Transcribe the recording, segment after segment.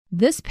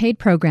This paid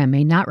program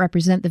may not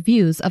represent the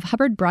views of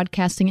Hubbard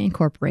Broadcasting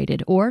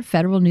Incorporated or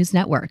Federal News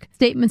Network.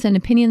 Statements and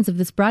opinions of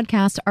this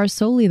broadcast are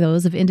solely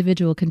those of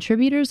individual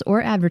contributors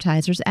or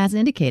advertisers as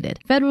indicated.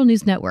 Federal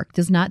News Network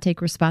does not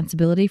take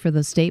responsibility for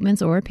those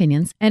statements or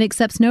opinions and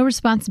accepts no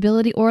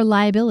responsibility or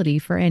liability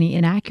for any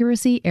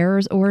inaccuracy,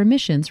 errors, or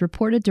omissions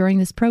reported during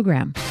this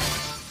program.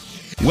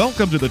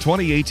 Welcome to the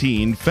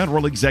 2018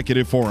 Federal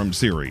Executive Forum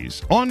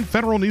Series on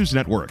Federal News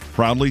Network,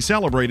 proudly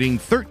celebrating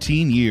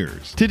 13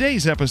 years.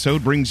 Today's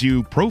episode brings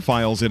you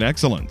Profiles in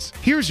Excellence.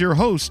 Here's your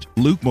host,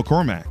 Luke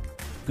McCormack.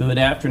 Good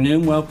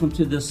afternoon. Welcome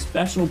to this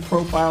special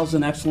Profiles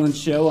in Excellence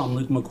show. I'm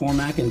Luke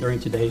McCormack, and during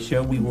today's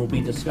show, we will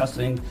be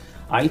discussing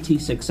IT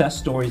success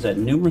stories at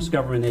numerous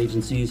government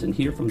agencies and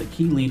hear from the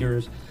key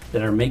leaders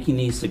that are making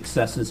these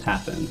successes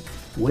happen.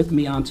 With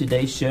me on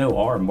today's show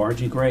are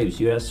Margie Graves,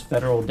 U.S.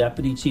 Federal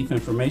Deputy Chief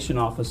Information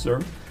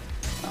Officer,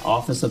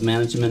 Office of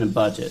Management and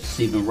Budget;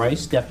 Stephen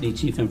Rice, Deputy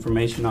Chief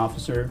Information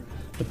Officer,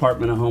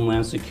 Department of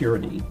Homeland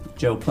Security;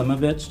 Joe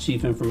Klimovich,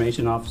 Chief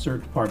Information Officer,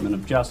 Department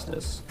of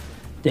Justice;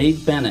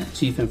 Dave Bennett,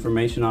 Chief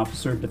Information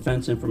Officer,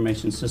 Defense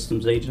Information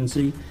Systems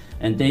Agency;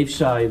 and Dave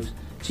Shives,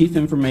 Chief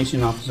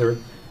Information Officer,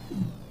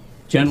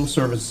 General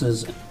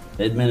Services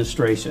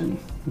Administration.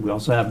 We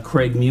also have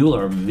Craig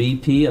Mueller,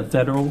 VP of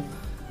Federal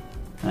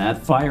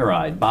at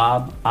FireEye;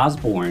 Bob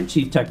Osborne,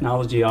 Chief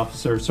Technology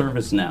Officer,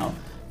 ServiceNow;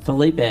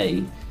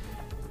 Felipe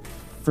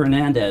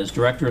Fernandez,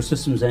 Director of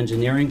Systems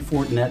Engineering,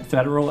 Fortinet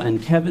Federal; and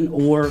Kevin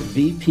Orr,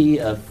 VP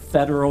of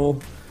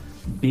Federal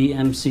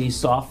BMC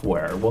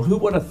Software. Well, who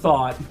would have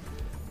thought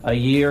a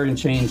year and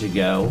change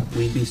ago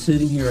we'd be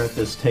sitting here at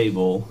this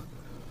table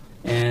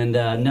and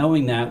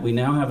knowing that we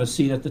now have a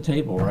seat at the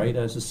table, right,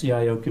 as a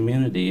CIO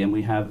community, and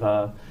we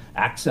have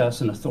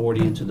access and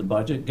authority into the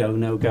budget, go,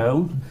 no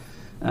go.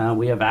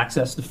 We have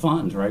access to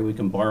funds, right? We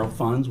can borrow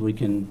funds, we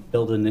can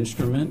build an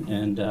instrument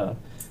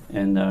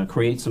and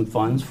create some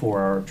funds for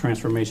our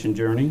transformation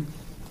journey.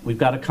 We've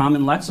got a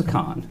common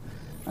lexicon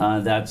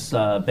that's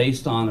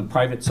based on the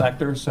private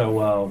sector.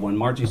 So when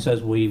Margie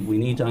says we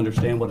need to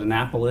understand what an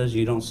apple is,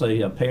 you don't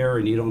say a pear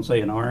and you don't say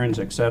an orange,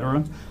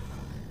 etc.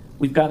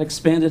 We've got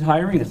expanded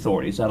hiring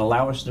authorities that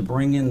allow us to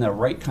bring in the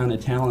right kind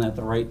of talent at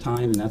the right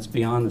time, and that's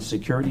beyond the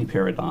security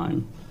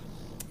paradigm.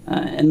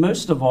 And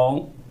most of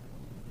all,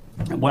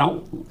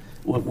 well,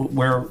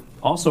 we're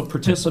also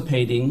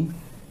participating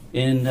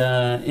in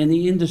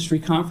the industry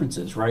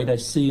conferences, right? I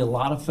see a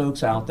lot of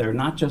folks out there,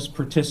 not just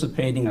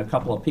participating, a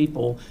couple of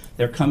people,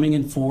 they're coming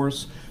in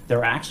force,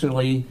 they're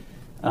actually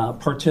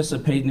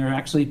participating, they're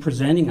actually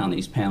presenting on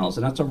these panels,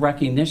 and that's a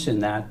recognition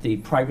that the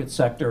private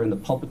sector and the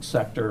public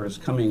sector is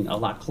coming a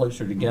lot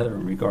closer together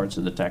in regards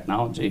to the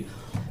technology.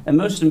 And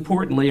most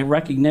importantly, a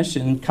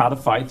recognition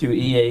codified through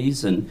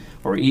EAs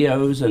or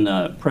EOs and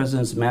the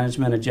President's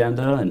Management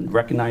Agenda and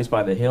recognized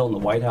by the Hill and the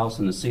White House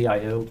and the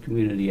CIO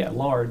community at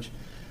large,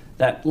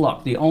 that,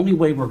 look, the only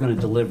way we're going to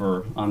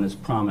deliver on this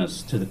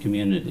promise to the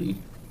community,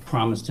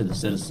 promise to the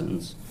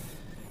citizens,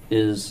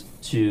 is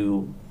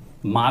to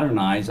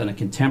modernize in a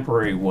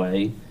contemporary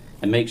way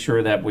and make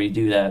sure that we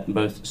do that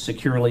both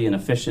securely and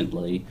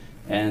efficiently.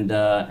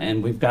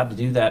 And we've got to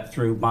do that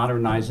through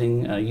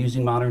modernizing,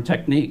 using modern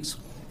techniques.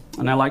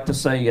 And I like to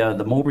say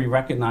the more we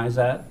recognize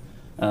that,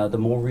 the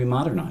more we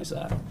modernize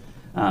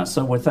that.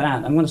 So with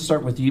that, I'm going to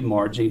start with you,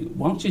 Margie.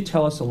 Why don't you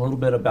tell us a little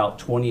bit about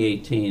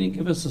 2018 and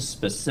give us a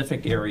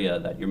specific area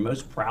that you're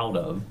most proud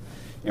of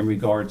in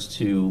regards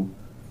to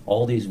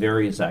all these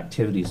various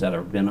activities that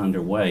have been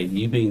underway,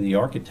 you being the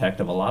architect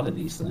of a lot of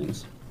these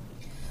things.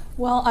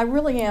 Well, I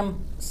really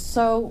am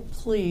so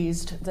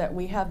pleased that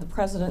we have the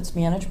President's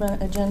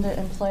Management Agenda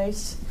in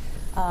place.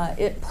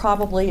 It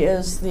probably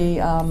is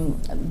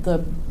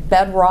the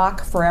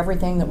bedrock for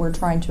everything that we're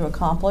trying to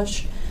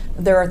accomplish.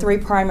 There are three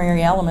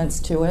primary elements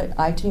to it: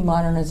 IT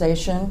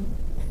modernization,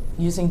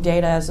 using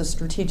data as a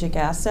strategic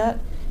asset,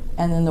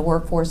 and then the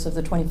workforce of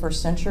the 21st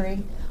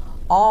century.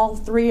 All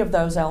three of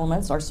those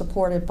elements are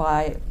supported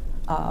by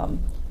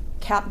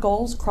CAP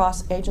goals,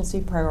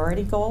 cross-agency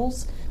priority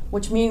goals,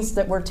 which means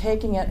that we're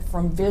taking it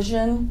from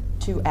vision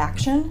to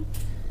action.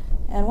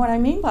 And what I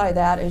mean by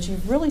that is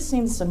you've really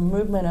seen some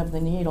movement of the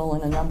needle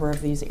in a number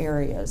of these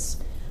areas.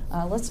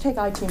 Let's take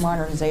IT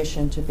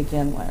modernization to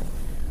begin with.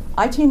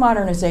 IT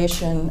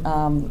modernization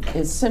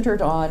is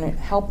centered on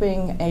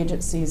helping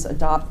agencies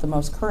adopt the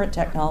most current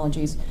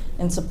technologies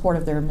in support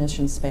of their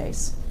mission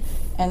space.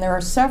 And there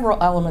are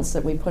several elements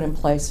that we put in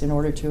place in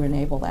order to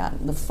enable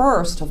that. The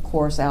first, of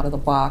course, out of the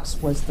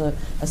box was the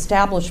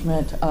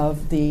establishment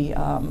of the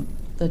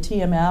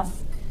TMF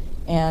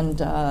and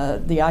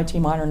the IT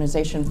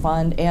Modernization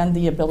Fund and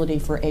the ability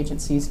for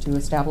agencies to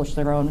establish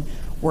their own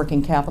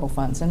working capital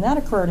funds. And that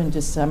occurred in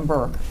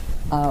December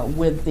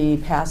with the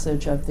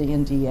passage of the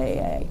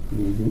NDAA.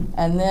 Mm-hmm.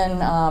 And then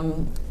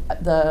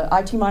the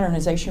IT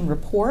Modernization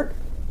Report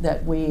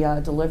that we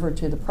delivered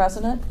to the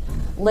President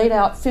laid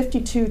out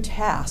 52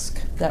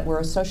 tasks that were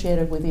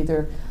associated with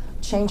either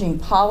changing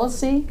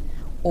policy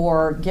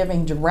or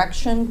giving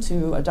direction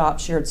to adopt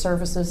shared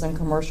services and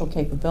commercial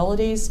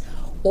capabilities,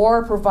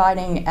 or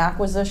providing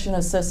acquisition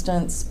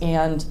assistance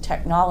and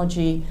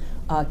technology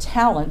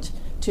talent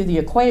to the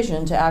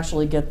equation to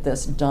actually get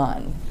this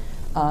done.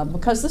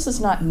 Because this is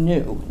not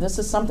new. This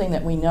is something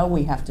that we know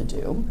we have to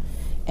do.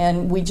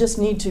 And we just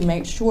need to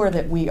make sure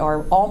that we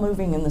are all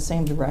moving in the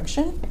same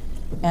direction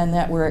and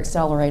that we're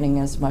accelerating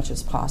as much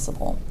as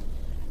possible.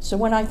 So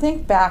when I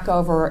think back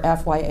over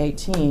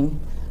FY18,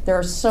 there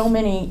are so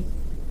many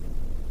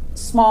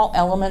small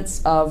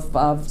elements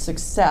of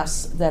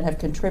success that have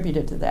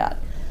contributed to that.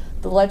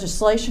 The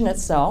legislation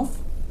itself,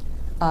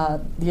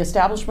 the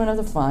establishment of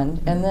the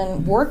fund, and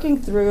then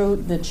working through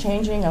the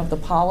changing of the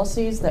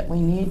policies that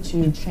we need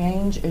to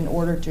change in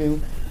order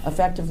to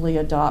effectively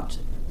adopt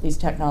these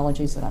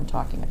technologies that I'm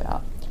talking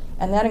about.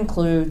 And that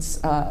includes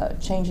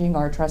changing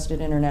our trusted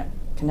internet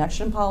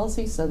connection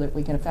policy so that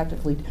we can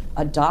effectively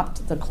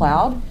adopt the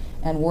cloud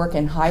and work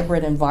in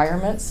hybrid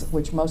environments,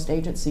 which most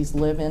agencies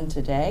live in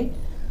today.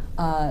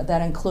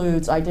 That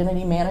includes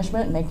identity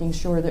management, making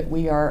sure that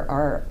we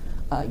are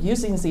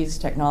using these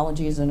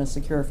technologies in a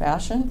secure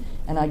fashion,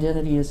 and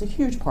identity is a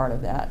huge part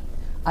of that.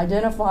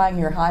 Identifying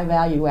your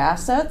high-value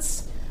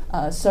assets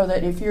so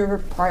that if you're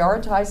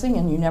prioritizing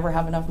and you never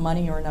have enough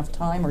money or enough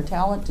time or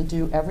talent to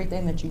do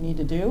everything that you need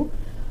to do,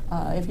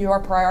 if you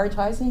are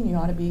prioritizing, you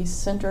ought to be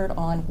centered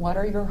on what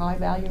are your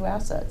high-value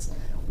assets.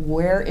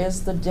 Where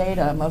is the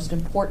data most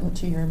important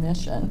to your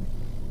mission?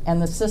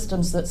 And the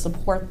systems that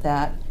support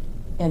that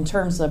in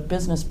terms of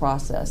business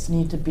process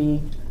need to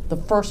be the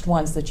first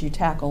ones that you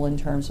tackle in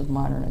terms of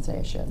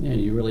modernization. Yeah,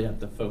 you really have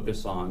to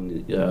focus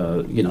on,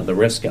 the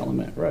risk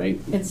element, right?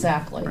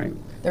 Exactly. Right.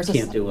 There's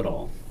Can't do it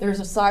all. There's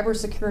a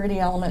cybersecurity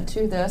element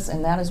to this,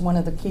 and that is one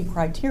of the key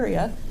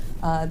criteria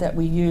that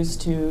we use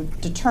to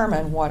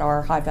determine what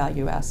our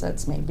high-value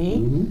assets may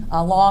be,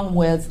 along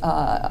with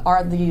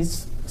are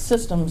these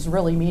systems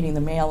really meeting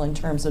the mail in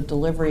terms of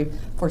delivery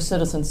for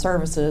citizen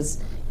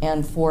services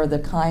and for the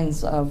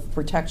kinds of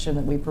protection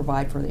that we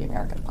provide for the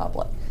American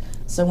public.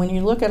 So when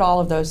you look at all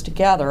of those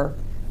together,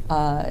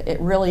 it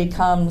really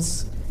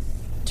comes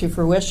to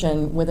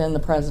fruition within the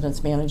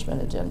President's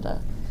management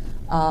agenda.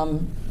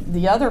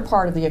 The other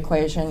part of the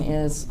equation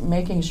is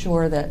making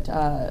sure that,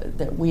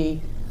 that we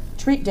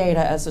treat data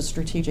as a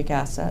strategic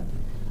asset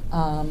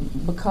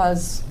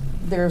because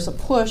there's a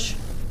push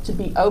to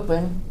be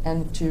open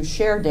and to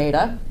share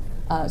data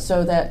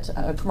so that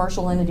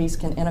commercial entities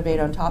can innovate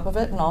on top of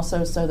it, and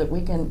also so that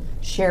we can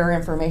share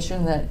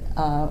information that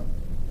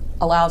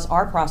allows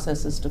our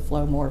processes to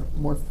flow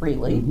more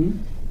freely.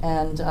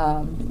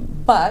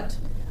 And but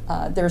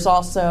there's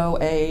also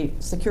a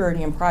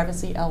security and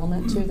privacy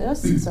element to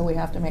this, so we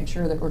have to make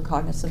sure that we're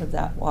cognizant of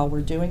that while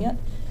we're doing it.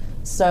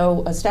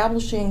 So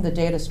establishing the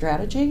data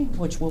strategy,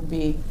 which will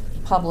be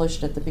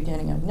published at the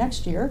beginning of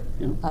next year,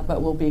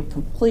 but will be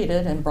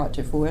completed and brought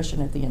to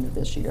fruition at the end of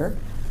this year,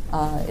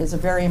 is a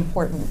very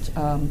important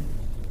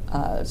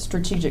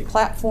strategic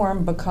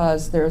platform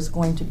because there's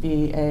going to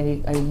be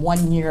a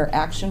one-year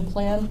action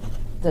plan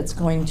that's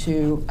going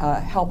to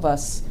help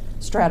us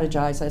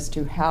strategize as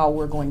to how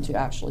we're going to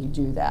actually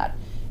do that.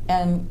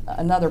 And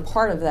another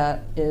part of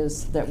that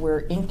is that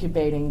we're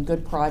incubating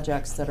good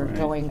projects that are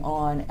going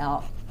on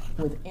out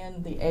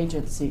within the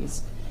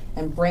agencies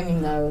and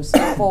bringing those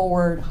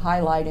forward,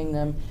 highlighting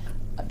them,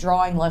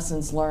 drawing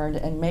lessons learned,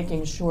 and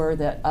making sure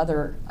that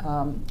other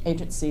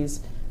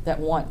agencies that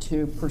want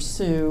to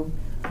pursue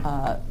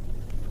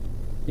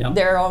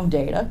their own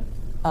data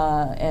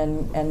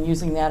and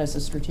using that as a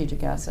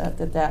strategic asset,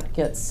 that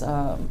gets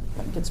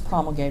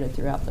promulgated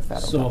throughout the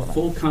federal government. So a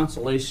full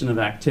constellation of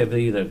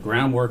activity. The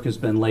groundwork has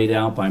been laid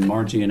out by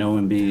Margie and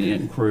OMB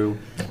and crew.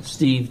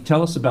 Steve,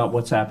 tell us about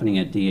what's happening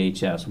at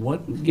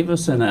DHS. Give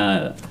us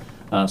a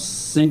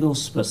single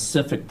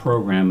specific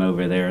program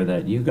over there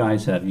that you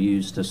guys have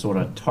used to sort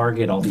of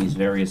target all these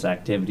various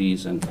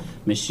activities and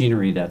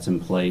machinery that's in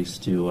place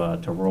to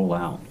roll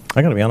out.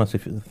 I got to be honest.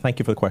 Thank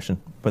you for the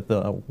question. But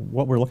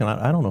what we're looking at,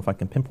 I don't know if I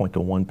can pinpoint to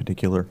one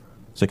particular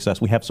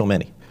success. We have so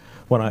many.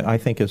 What I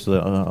think is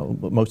the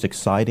most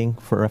exciting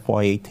for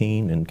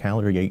FY18 and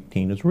calendar year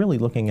 18 is really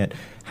looking at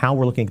how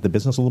we're looking at the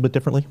business a little bit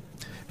differently.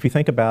 If you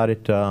think about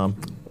it,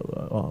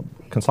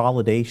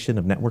 consolidation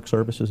of network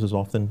services is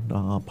often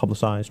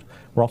publicized.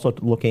 We're also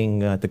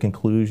looking at the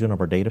conclusion of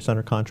our data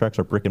center contracts,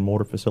 our brick and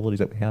mortar facilities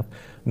that we have.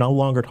 No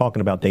longer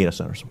talking about data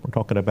centers. We're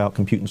talking about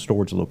compute and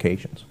storage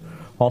locations.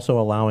 Also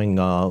allowing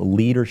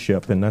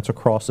leadership, and that's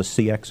across the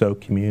CXO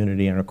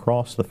community and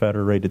across the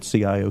federated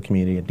CIO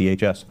community at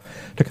DHS,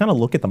 to kind of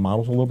look at the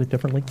models a little bit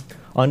differently,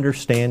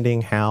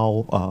 understanding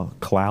how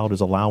cloud is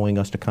allowing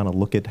us to kind of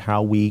look at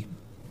how we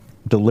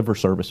deliver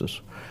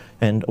services.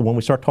 And when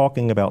we start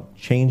talking about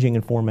changing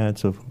in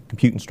formats of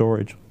compute and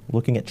storage,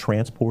 looking at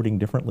transporting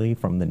differently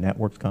from the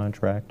networks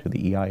contract to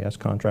the EIS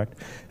contract,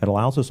 it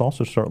allows us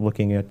also to start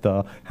looking at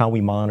how we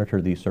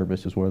monitor these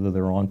services, whether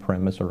they're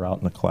on-premise or out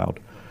in the cloud.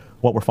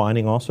 What we're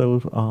finding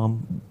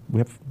also, we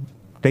have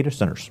data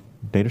centers.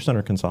 Data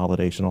center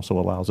consolidation also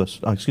allows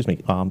us,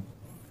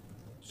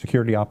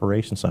 security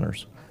operation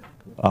centers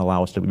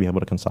allow us to be able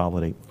to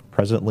consolidate.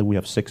 Presently, we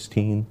have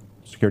 16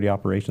 security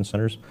operations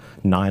centers,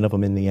 9 of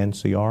them in the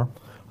NCR.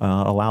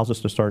 allows us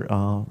to start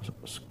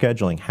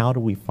scheduling. How do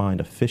we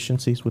find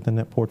efficiencies within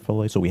that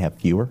portfolio so we have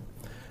fewer?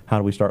 How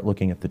do we start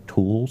looking at the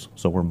tools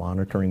so we're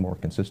monitoring more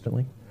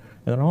consistently?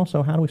 And then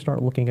also, how do we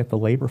start looking at the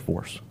labor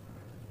force?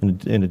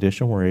 In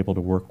addition, we're able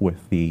to work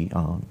with the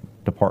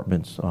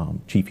department's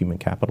Chief Human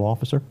Capital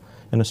Officer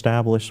and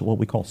establish what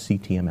we call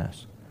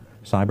CTMS,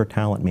 Cyber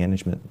Talent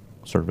Management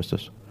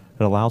Services.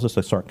 It allows us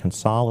to start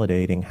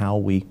consolidating how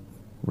we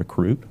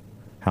recruit,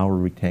 how we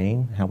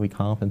retain, how we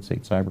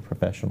compensate cyber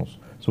professionals.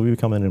 So we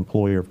become an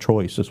employer of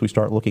choice as we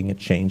start looking at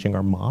changing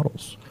our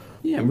models.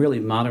 Yeah, and really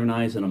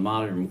modernize in a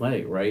modern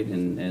way, right?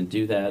 And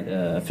do that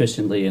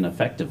efficiently and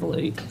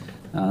effectively.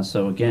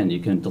 So again, you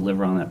can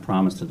deliver on that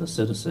promise to the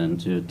citizen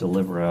to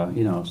deliver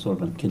a,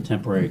 sort of a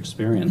contemporary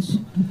experience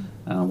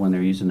when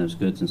they're using those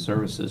goods and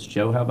services.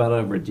 Joe, how about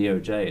over at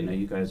DOJ? I know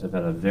you guys have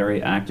had a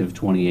very active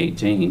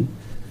 2018.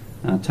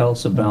 Tell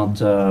us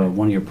about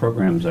one of your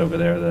programs over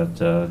there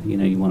that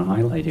you want to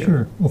highlight here.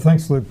 Sure. Well,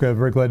 thanks, Luke.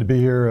 Very glad to be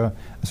here.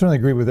 I certainly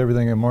agree with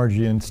everything that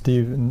Margie and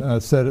Steve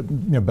said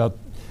about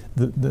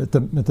at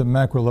the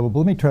macro level. But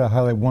let me try to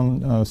highlight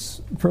one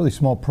fairly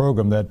small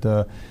program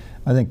that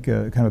I think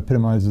kind of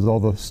epitomizes all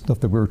the stuff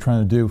that we were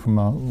trying to do from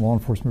a law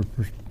enforcement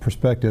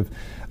perspective.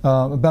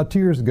 About 2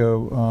 years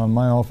ago,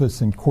 my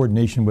office, in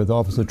coordination with the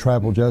Office of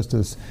Tribal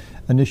Justice,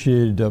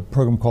 initiated a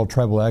program called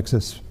Tribal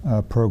Access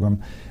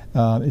Program.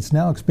 It's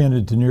now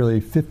expanded to nearly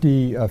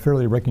 50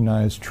 fairly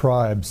recognized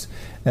tribes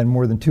and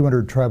more than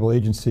 200 tribal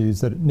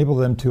agencies that enable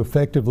them to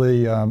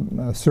effectively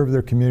serve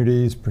their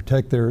communities,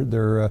 protect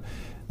their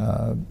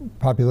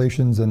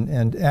populations,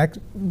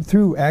 and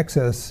through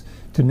access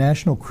to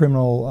national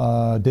criminal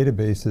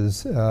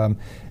databases.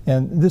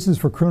 And this is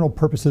for criminal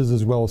purposes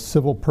as well as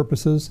civil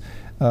purposes.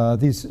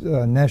 These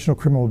national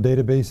criminal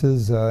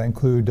databases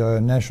include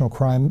National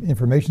Crime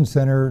Information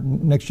Center,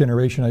 Next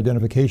Generation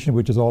Identification,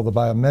 which is all the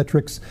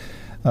biometrics,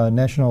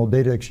 National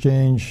Data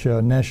Exchange,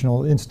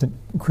 National Instant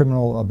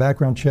Criminal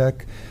Background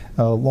Check,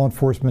 Law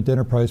Enforcement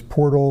Enterprise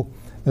Portal,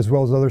 as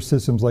well as other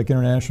systems like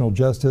International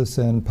Justice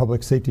and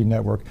Public Safety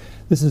Network.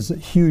 This is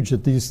huge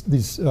that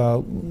these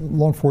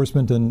law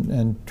enforcement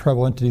and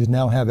tribal entities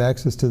now have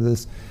access to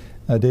this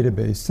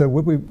database. So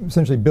what we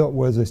essentially built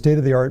was a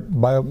state-of-the-art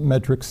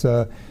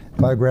biometrics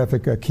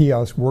biographic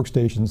kiosk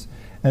workstations,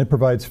 and it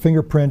provides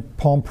fingerprint,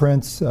 palm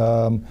prints,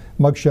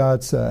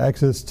 mugshots,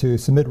 access to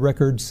submit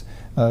records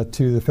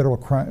to the federal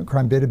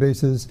crime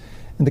databases.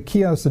 And the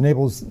kiosk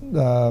enables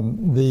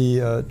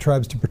the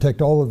tribes to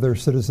protect all of their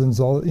citizens,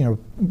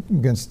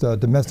 against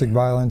domestic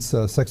violence,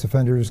 sex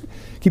offenders,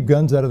 keep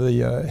guns out of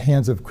the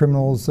hands of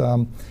criminals,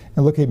 and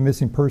locate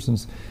missing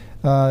persons.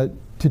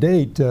 To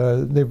date,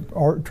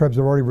 tribes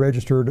have already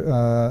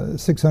registered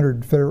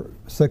 600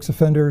 sex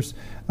offenders,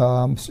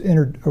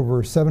 entered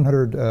over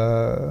 700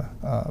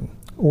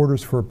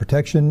 orders for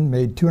protection,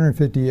 made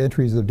 250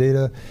 entries of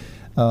data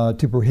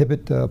to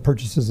prohibit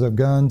purchases of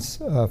guns,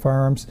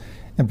 firearms,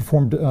 and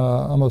performed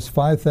almost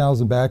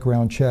 5,000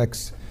 background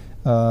checks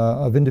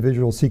of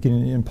individuals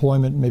seeking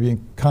employment, maybe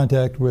in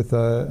contact with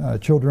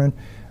children,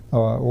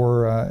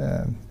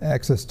 or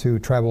access to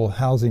tribal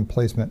housing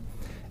placement.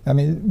 I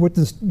mean, what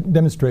this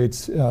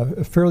demonstrates,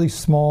 a fairly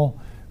small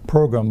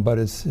program, but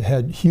it's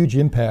had huge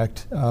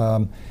impact,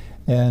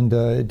 and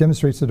it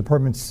demonstrates the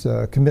department's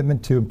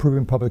commitment to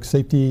improving public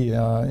safety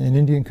in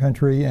Indian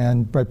country,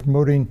 and by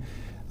promoting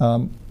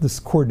this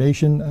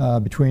coordination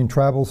between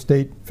tribal,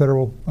 state,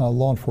 federal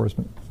law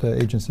enforcement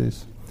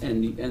agencies.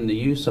 And the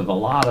use of a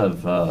lot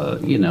of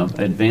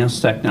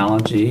advanced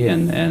technology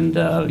and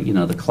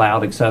the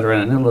cloud, et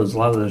cetera. And I know a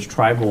lot of those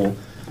tribal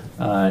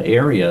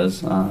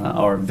areas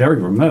are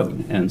very remote,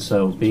 and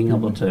so being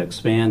able to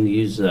expand the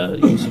use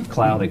of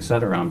cloud, et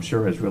cetera, I'm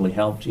sure has really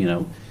helped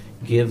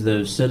give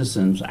those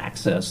citizens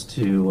access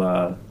to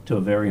a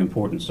very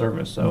important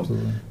service. So,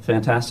 absolutely.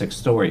 Fantastic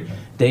story.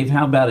 Dave,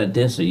 how about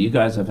Adissa? You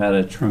guys have had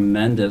a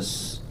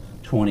tremendous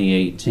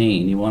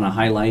 2018. You want to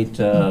highlight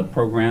a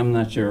program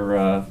that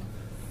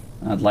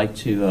I'd like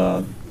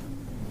to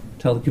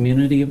tell the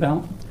community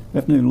about?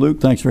 Afternoon,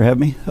 Luke. Thanks for having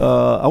me.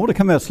 I want to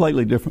come at it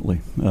slightly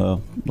differently,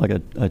 like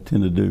I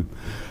tend to do.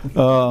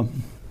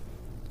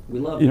 We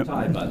love the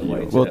tie, by the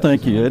way. Well,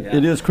 thank you.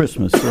 It is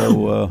Christmas,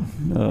 so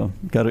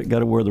got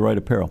to wear the right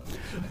apparel.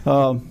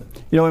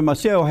 In my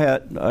CIO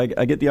hat,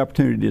 I get the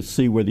opportunity to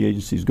see where the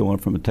agency is going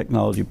from a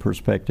technology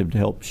perspective to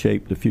help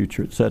shape the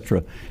future, et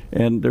cetera.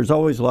 And there's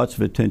always lots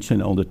of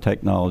attention on the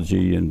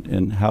technology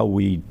and how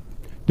we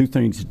do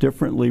things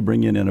differently,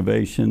 bring in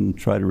innovation,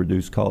 try to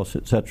reduce costs,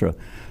 et cetera.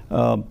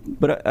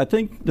 But I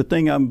think the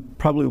thing I'm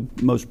probably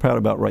most proud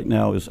about right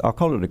now is, I'll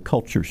call it a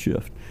culture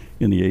shift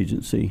in the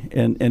agency.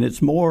 And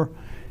it's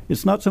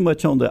not so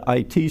much on the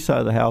IT side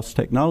of the house,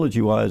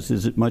 technology-wise,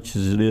 as much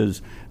as it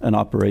is an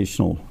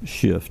operational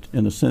shift,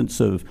 in the sense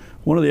of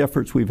one of the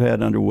efforts we've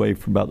had underway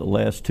for about the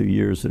last 2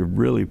 years that have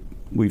really,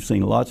 we've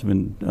seen lots of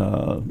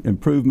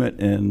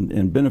improvement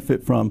and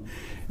benefit from,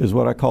 is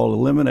what I call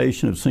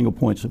elimination of single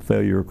points of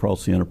failure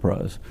across the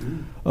enterprise.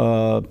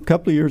 A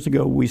couple of years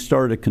ago, we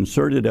started a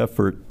concerted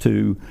effort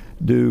to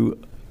do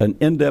an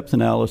in-depth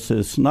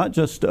analysis, not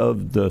just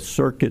of the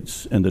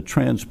circuits and the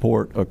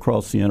transport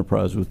across the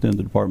enterprise within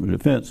the Department of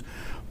Defense,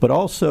 but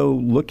also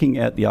looking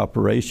at the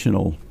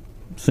operational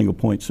single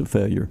points of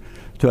failure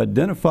to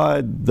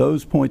identify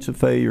those points of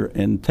failure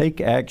and take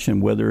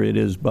action, whether it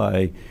is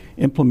by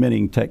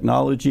implementing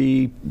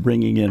technology,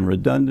 bringing in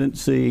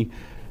redundancy,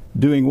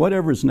 doing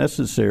whatever is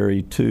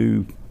necessary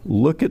to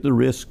look at the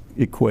risk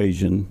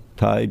equation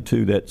tied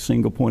to that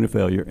single point of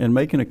failure and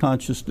making a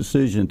conscious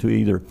decision to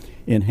either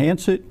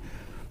enhance it,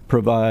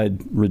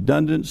 provide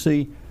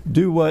redundancy,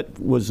 do what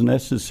was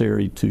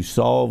necessary to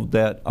solve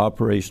that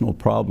operational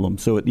problem.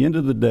 So at the end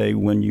of the day,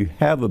 when you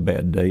have a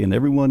bad day, and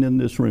everyone in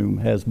this room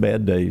has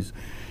bad days,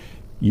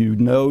 you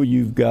know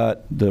you've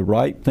got the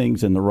right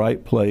things in the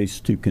right place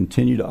to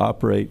continue to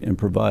operate and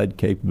provide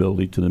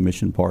capability to the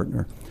mission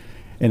partner.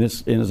 And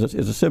as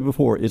I said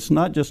before, it's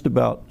not just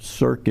about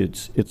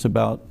circuits, it's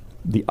about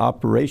the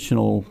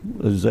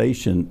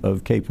operationalization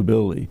of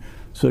capability.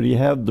 So do you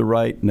have the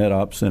right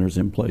NetOps centers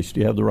in place? Do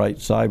you have the right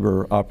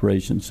cyber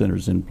operations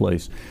centers in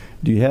place?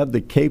 Do you have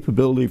the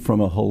capability from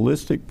a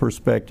holistic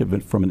perspective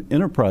and from an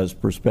enterprise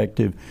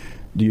perspective?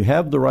 Do you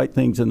have the right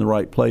things in the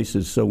right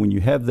places so when you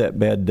have that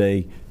bad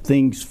day,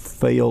 things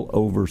fail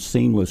over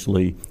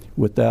seamlessly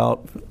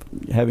without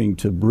having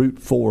to brute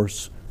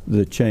force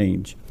the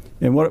change?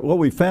 And what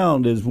we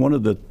found is one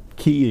of the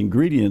key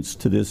ingredients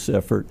to this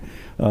effort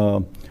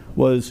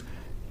was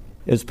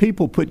as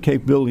people put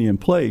capability in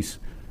place,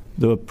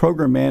 the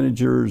program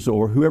managers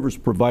or whoever's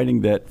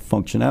providing that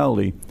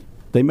functionality,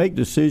 they make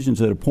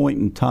decisions at a point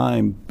in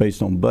time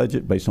based on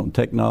budget, based on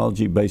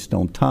technology, based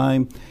on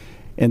time,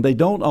 and they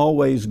don't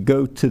always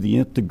go to the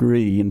nth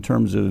degree in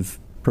terms of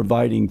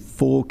providing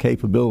full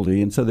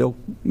capability, and so they'll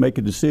make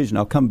a decision,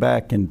 I'll come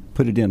back and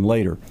put it in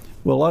later.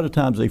 Well, a lot of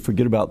times they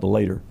forget about the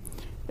later.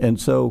 And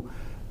so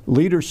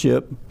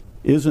leadership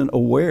isn't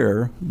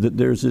aware that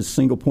there's this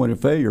single point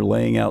of failure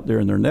laying out there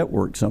in their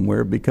network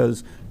somewhere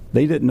because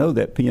they didn't know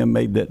that PM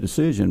made that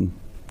decision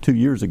 2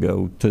 years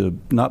ago to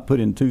not put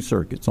in 2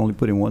 circuits, only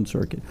put in 1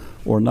 circuit,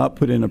 or not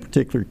put in a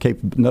particular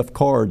enough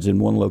cards in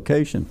one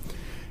location.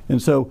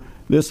 And so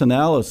this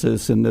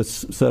analysis and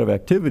this set of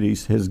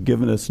activities has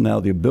given us now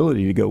the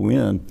ability to go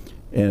in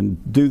and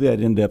do that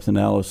in-depth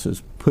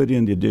analysis, put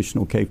in the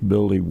additional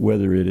capability,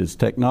 whether it is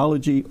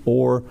technology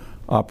or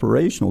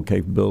operational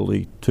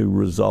capability to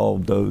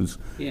resolve those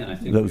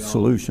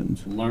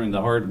solutions. Learning the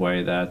hard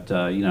way that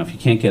if you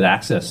can't get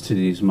access to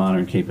these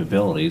modern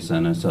capabilities,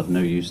 then it's of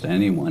no use to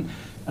anyone.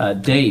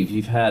 Dave,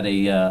 you've had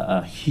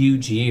a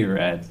huge year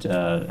at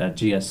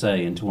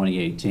GSA in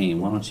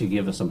 2018. Why don't you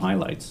give us some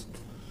highlights?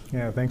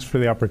 Yeah, thanks for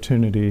the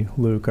opportunity,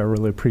 Luke. I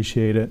really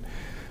appreciate it.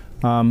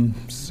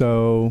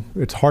 So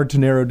it's hard to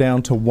narrow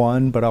down to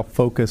one, but I'll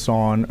focus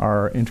on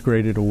our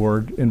integrated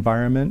award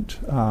environment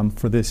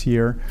for this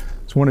year.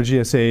 So one of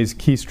GSA's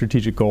key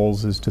strategic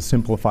goals is to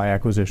simplify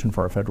acquisition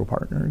for our federal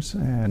partners,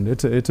 and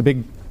it's a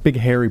big,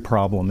 hairy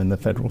problem in the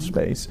federal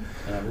space.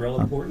 A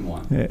real important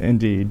one.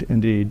 Indeed.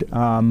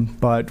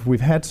 But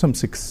we've had some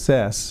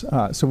success.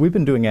 So we've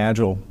been doing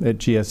Agile at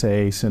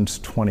GSA since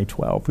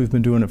 2012. We've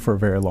been doing it for a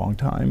very long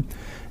time.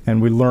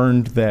 And we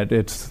learned that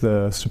it's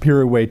the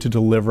superior way to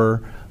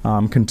deliver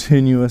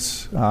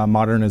continuous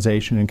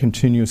modernization and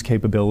continuous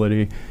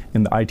capability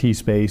in the IT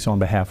space on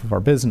behalf of our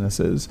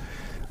businesses.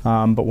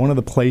 But one of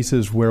the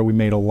places where we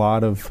made a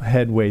lot of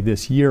headway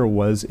this year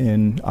was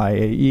in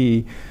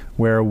IAE,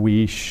 where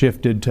we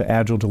shifted to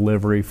Agile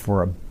delivery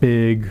for a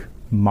big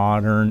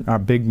modernized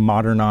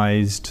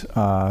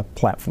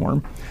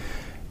platform.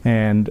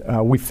 And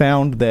we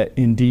found that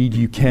indeed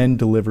you can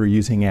deliver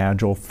using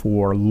Agile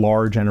for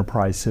large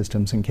enterprise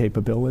systems and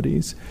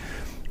capabilities.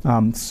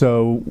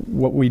 So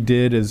what we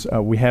did is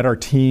we had our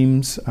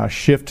teams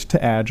shift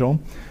to Agile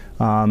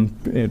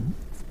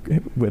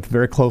with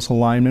very close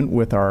alignment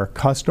with our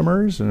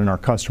customers, and our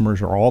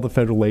customers are all the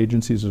federal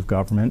agencies of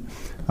government,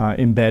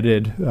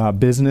 embedded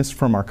business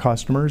from our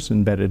customers,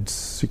 embedded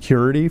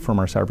security from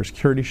our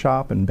cybersecurity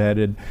shop,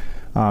 embedded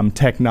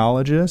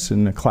technologists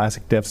in the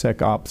classic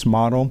DevSecOps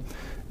model.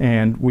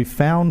 And we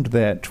found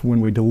that when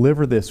we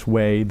deliver this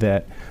way,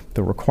 that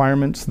the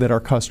requirements that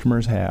our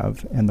customers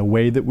have and the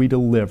way that we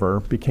deliver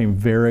became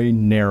very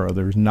narrow.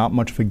 There's not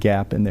much of a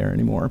gap in there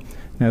anymore.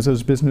 And as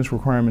those business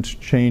requirements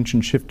changed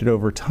and shifted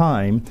over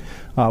time,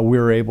 we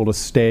were able to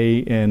stay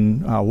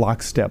in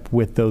lockstep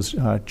with those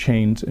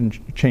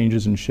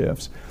changes and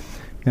shifts.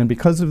 And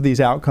because of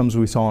these outcomes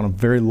we saw in a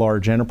very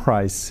large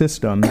enterprise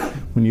system,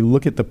 when you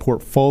look at the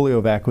portfolio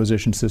of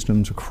acquisition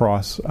systems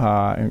across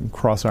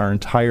our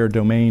entire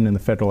domain in the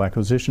federal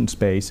acquisition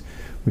space,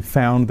 we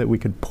found that we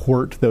could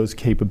port those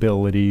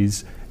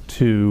capabilities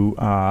to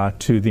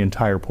the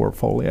entire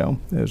portfolio.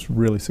 It was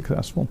really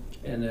successful.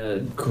 And a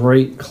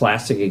great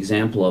classic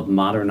example of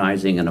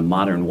modernizing in a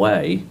modern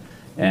way.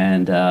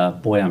 And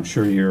boy, I'm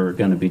sure you're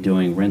going to be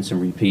doing rinse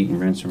and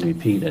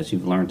repeat as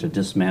you've learned to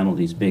dismantle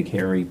these big,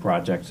 hairy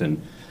projects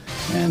and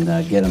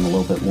get them a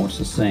little bit more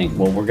succinct.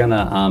 Well, we're going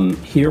to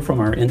hear from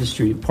our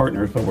industry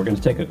partners, but we're going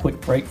to take a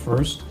quick break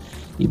first.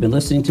 You've been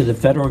listening to the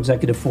Federal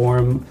Executive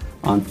Forum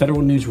on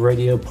Federal News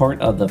Radio, part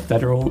of the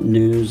Federal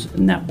News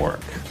Network.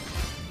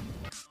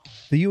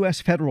 The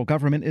U.S. federal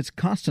government is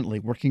constantly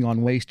working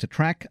on ways to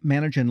track,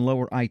 manage, and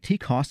lower IT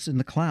costs in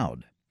the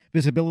cloud.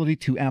 Visibility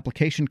to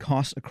application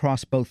costs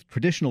across both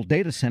traditional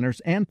data centers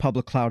and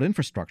public cloud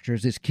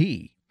infrastructures is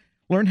key.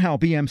 Learn how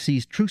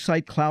BMC's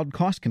TrueSight Cloud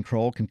Cost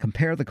Control can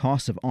compare the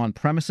costs of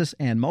on-premises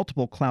and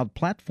multiple cloud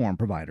platform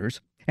providers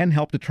and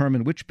help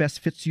determine which best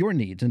fits your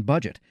needs and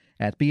budget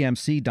at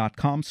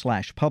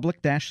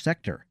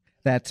bmc.com/public-sector.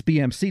 That's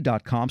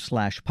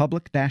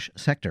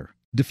bmc.com/public-sector.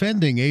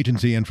 Defending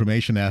agency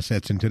information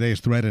assets in today's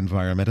threat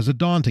environment is a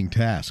daunting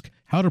task.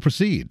 How to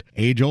proceed?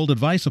 Age-old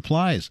advice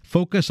applies.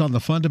 Focus on the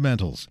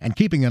fundamentals. And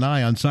keeping an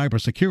eye on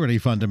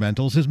cybersecurity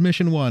fundamentals is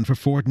Mission 1 for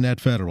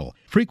Fortinet Federal.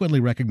 Frequently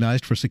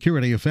recognized for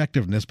security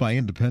effectiveness by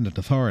independent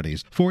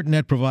authorities,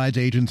 Fortinet provides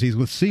agencies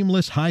with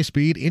seamless,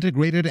 high-speed,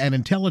 integrated, and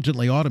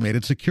intelligently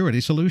automated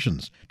security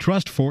solutions.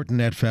 Trust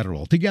Fortinet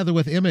Federal, together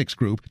with Immix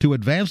Group, to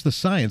advance the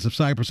science of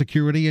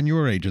cybersecurity in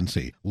your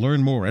agency.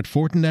 Learn more at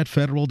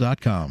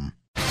FortinetFederal.com.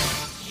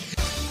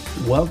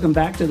 Welcome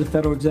back to the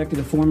Federal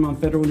Executive Forum on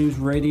Federal News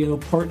Radio,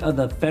 part of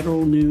the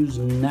Federal News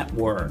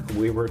Network.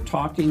 We were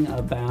talking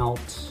about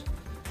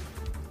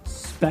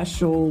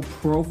special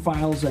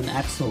profiles and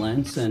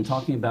excellence and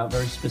talking about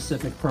very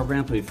specific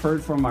programs. We've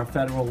heard from our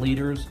federal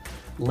leaders.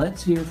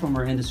 Let's hear from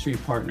our industry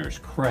partners.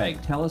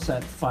 Craig, tell us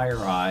at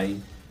FireEye.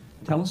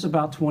 Tell us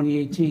about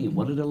 2018.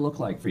 What did it look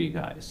like for you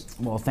guys?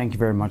 Well, thank you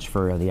very much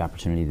for the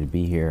opportunity to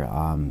be here.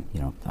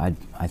 I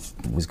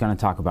was going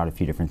to talk about a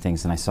few different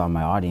things, and I saw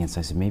my audience.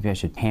 I said maybe I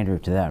should pander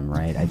to them,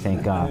 right? I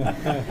think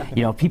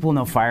people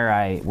know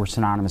FireEye. We're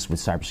synonymous with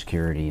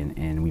cybersecurity,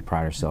 and we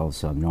pride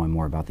ourselves on knowing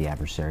more about the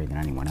adversary than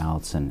anyone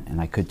else. And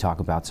I could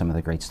talk about some of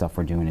the great stuff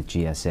we're doing at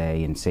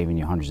GSA and saving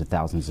you hundreds of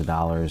thousands of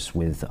dollars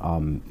with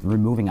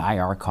removing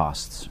IR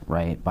costs,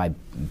 right? By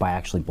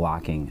actually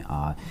blocking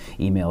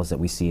emails that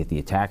we see at the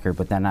attacker.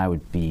 But then I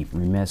would be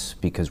remiss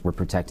because we're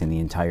protecting the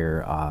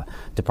entire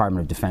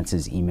Department of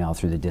Defense's email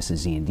through the DISA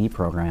Z&D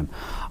program.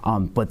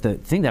 But the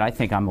thing that I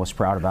think I'm most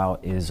proud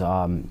about is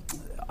a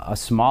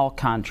small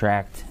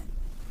contract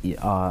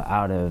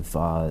out of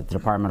the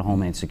Department of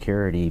Homeland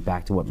Security,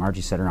 back to what Margie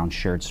said around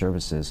shared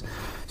services.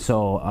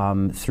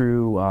 So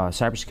through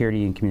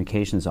Cybersecurity and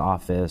Communications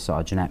Office,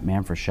 Jeanette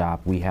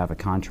Manfreshop, we have a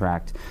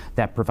contract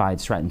that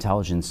provides threat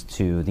intelligence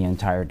to the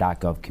entire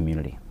 .gov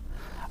community.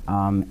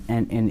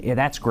 And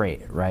that's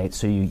great, right?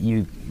 So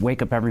you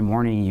wake up every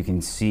morning, you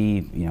can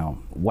see,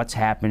 what's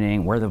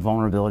happening, where the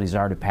vulnerabilities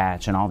are to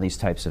patch, and all these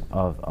types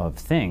of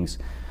things.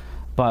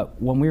 But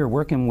when we were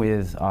working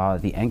with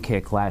the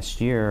NCIC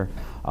last year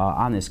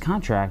on this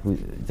contract,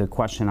 the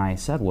question I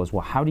said was,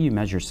 well, how do you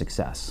measure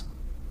success?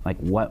 Like,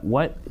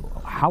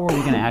 how are we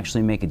going to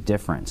actually make a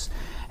difference?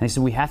 And they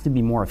said we have to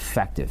be more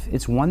effective.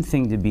 It's one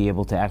thing to be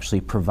able to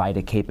actually provide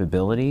a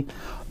capability,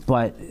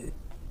 but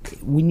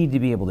we need to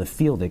be able to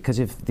field it, because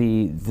if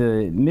the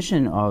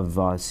mission of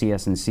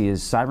CS&C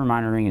is cyber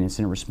monitoring and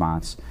incident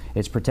response,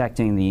 it's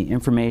protecting the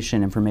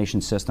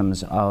information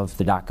systems of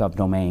the .gov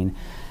domain,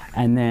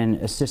 and then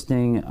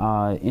assisting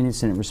in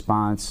incident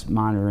response,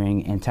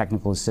 monitoring, and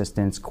technical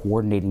assistance,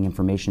 coordinating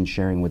information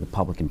sharing with the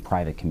public and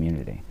private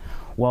community.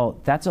 Well,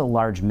 that's a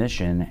large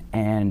mission,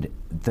 and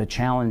the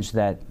challenge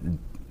that,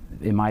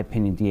 in my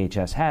opinion,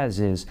 DHS has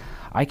is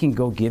I can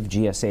go give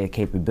GSA a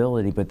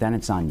capability, but then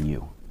it's on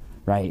you.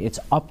 Right? It's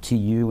up to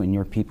you and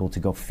your people to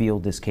go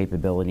field this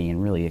capability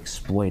and really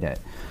exploit it.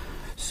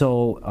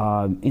 So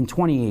in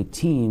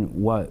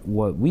 2018, what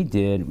we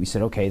did, we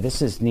said, okay,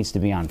 needs to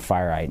be on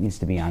FireEye. It needs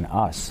to be on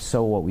us.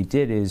 So what we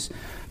did is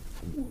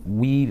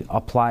we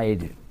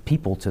applied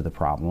people to the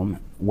problem,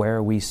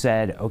 where we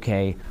said,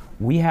 okay,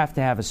 we have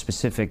to have a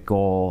specific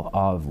goal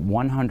of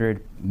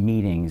 100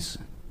 meetings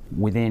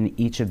within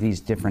each of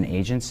these different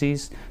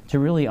agencies to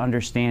really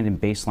understand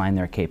and baseline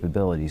their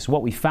capabilities.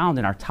 What we found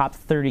in our top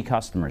 30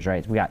 customers,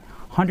 right, we got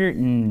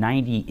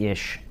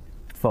 190-ish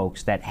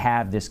folks that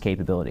have this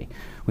capability.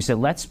 We said,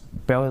 let's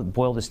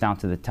boil this down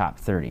to the top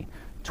 30.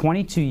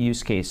 22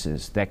 use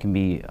cases that can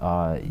be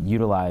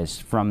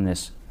utilized from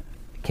this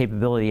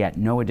capability at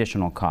no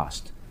additional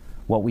cost.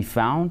 What we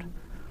found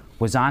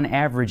was, on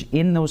average,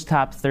 in those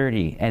top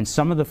 30, and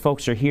some of the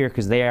folks are here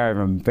because they are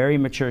a very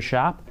mature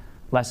shop,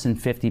 less than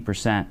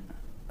 50%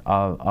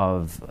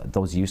 of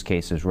those use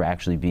cases were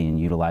actually being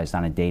utilized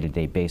on a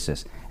day-to-day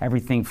basis.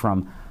 Everything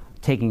from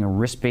taking a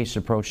risk-based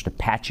approach to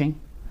patching,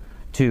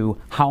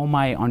 to how am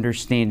I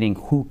understanding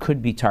who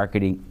could be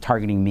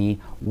targeting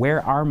me,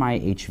 where are my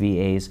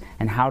HVAs,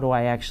 and how do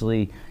I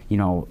actually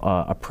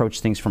approach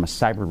things from a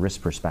cyber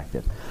risk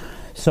perspective.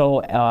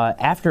 So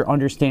after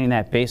understanding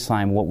that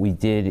baseline, what we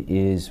did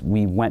is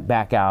we went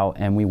back out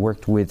and we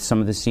worked with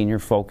some of the senior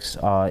folks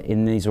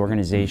in these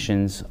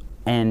organizations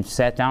and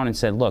sat down and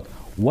said, look,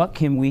 what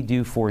can we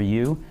do for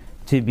you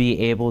to be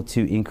able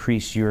to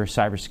increase your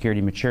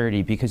cybersecurity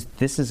maturity? Because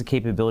this is a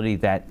capability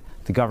that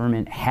the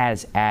government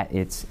has at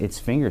its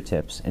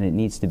fingertips, and it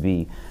needs to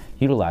be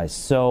utilized.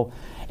 So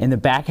in the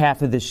back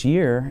half of this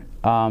year,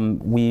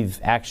 We've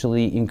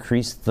actually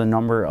increased the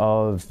number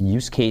of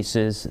use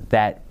cases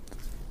that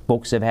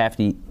folks have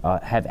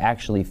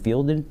actually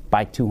fielded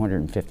by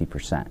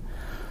 250%.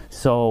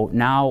 So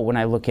now when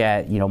I look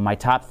at my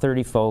top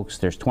 30 folks,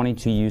 there's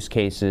 22 use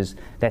cases.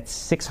 That's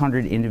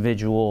 600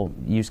 individual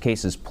use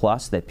cases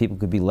plus that people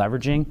could be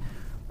leveraging.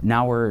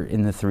 Now we're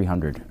in the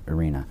 300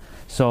 arena.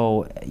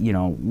 So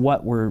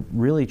what we're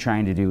really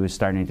trying to do is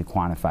starting to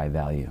quantify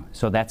value.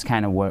 So that's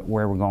kind of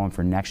where we're going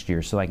for next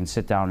year. So I can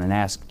sit down and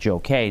ask Joe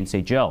Kay and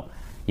say, Joe,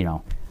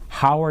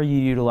 how are you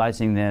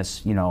utilizing this,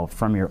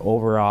 from your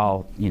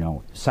overall,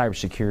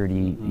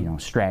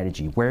 cybersecurity,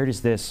 strategy? Where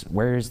is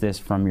this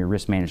from your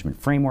risk management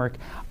framework?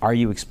 Are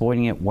you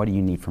exploiting it? What do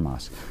you need from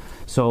us?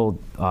 So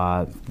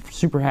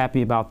super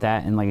happy about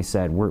that. And like I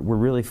said, we're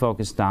really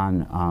focused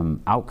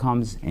on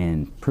outcomes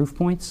and proof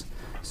points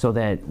so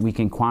that we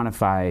can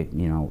quantify,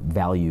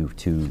 value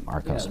to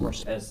our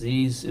customers. As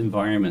these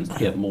environments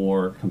get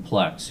more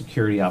complex,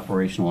 security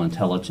operational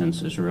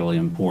intelligence is really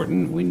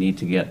important. We need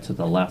to get to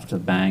the left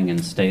of bang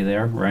and stay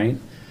there, right?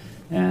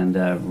 And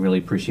really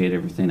appreciate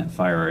everything that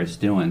FireEye is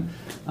doing.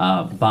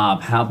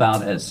 Bob, how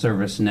about at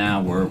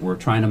ServiceNow? We're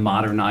trying to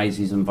modernize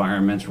these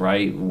environments,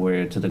 right?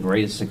 Where to the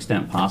greatest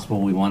extent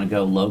possible, we want to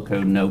go low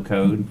code, no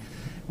code.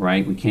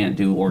 Right, we can't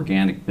do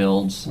organic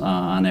builds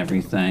on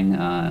everything,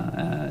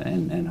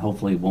 and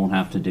hopefully won't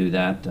have to do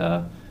that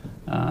to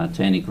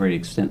any great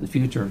extent in the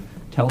future.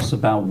 Tell us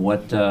about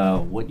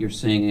what you're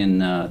seeing in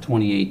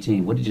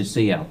 2018. What did you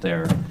see out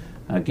there?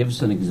 Give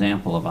us an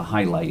example of a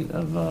highlight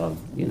of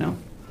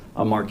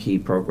a marquee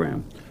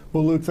program.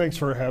 Well, Luke, thanks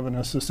for having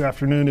us this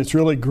afternoon. It's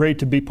really great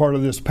to be part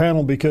of this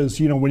panel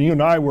because when you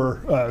and I were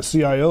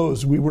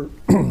CIOs, we were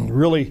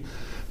really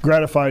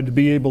gratified to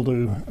be able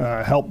to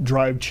help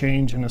drive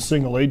change in a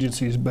single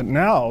agencies. But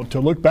now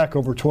to look back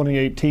over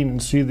 2018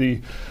 and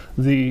see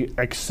the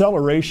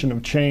acceleration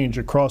of change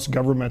across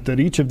government that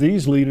each of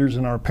these leaders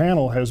in our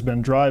panel has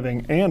been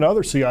driving and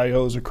other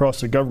CIOs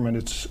across the government,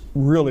 it's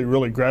really,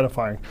 really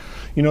gratifying.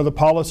 The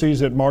policies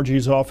that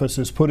Margie's office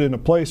has put into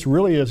place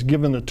really has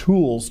given the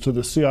tools to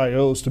the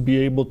CIOs to be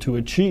able to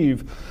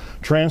achieve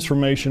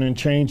transformation and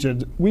change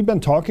that we've been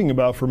talking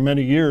about for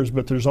many years,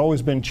 but there's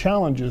always been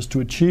challenges to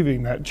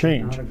achieving that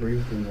change. I agree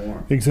with you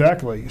more.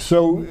 Exactly.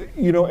 So,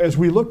 as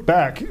we look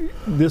back,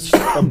 this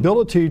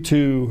ability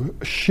to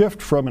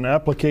shift from an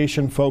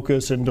application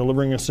focus and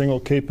delivering a single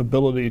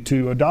capability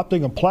to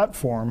adopting a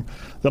platform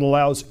that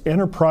allows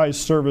enterprise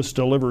service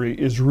delivery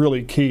is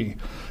really key.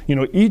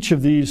 Each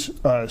of these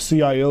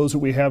CIOs that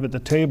we have at the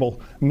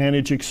table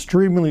manage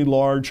extremely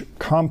large,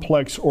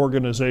 complex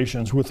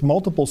organizations with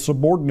multiple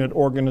subordinate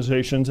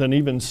organizations and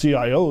even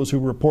CIOs who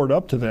report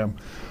up to them,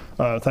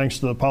 thanks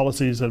to the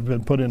policies that have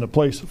been put into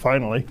place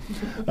finally.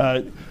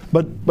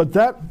 But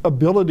that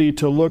ability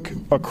to look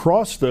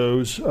across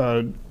those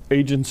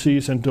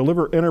agencies and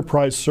deliver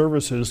enterprise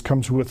services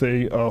comes with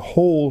a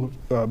whole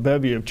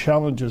bevy of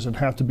challenges that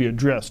have to be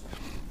addressed.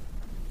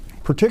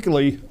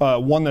 Particularly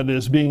one that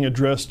is being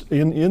addressed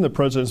in the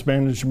President's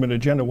management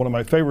agenda, one of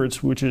my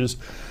favorites, which is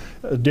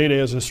data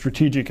as a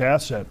strategic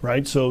asset,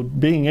 right? So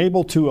being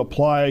able to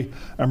apply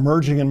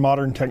emerging and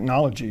modern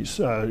technologies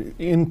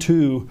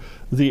into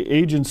the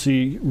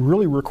agency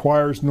really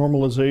requires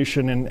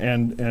normalization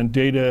and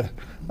data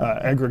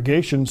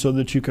aggregation so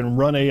that you can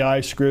run AI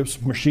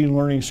scripts, machine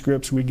learning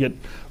scripts. We get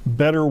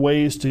better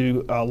ways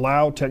to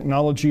allow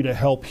technology to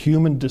help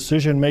human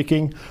decision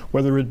making,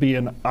 whether it be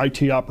in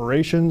IT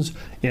operations,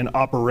 in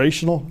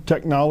operational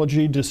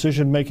technology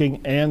decision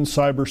making, and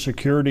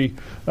cybersecurity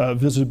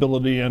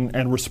visibility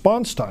and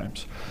response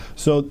times.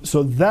 So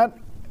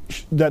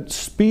that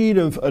speed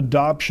of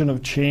adoption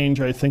of change,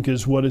 I think,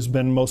 is what has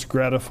been most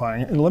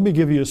gratifying. And let me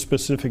give you a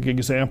specific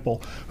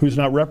example who's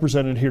not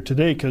represented here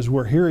today, because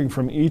we're hearing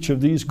from each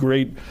of these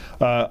great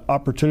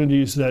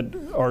opportunities that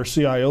our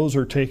CIOs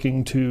are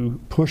taking to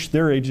push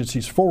their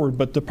agencies forward.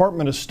 But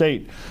Department of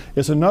State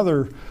is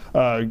another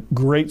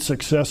great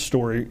success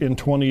story in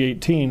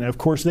 2018. Of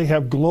course, they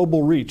have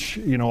global reach.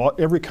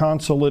 Every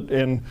consulate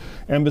and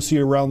embassy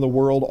around the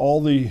world, all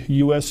the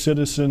U.S.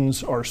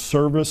 citizens are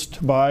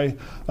serviced by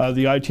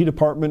the IT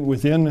department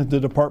within the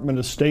Department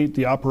of State,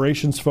 the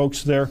operations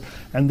folks there,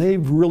 and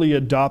they've really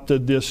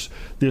adopted this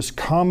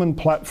common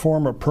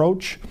platform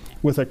approach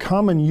with a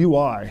common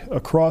UI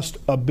across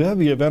a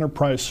bevy of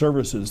enterprise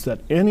services that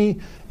any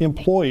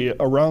employee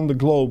around the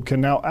globe can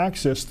now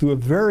access through a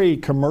very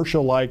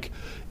commercial-like,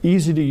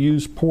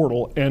 easy-to-use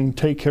portal and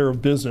take care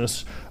of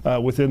business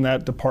within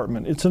that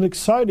department. It's an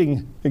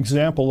exciting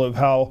example of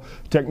how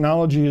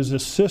technology is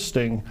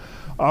assisting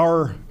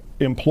our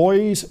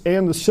employees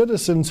and the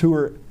citizens who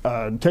are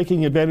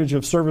taking advantage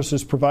of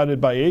services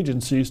provided by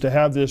agencies to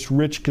have this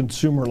rich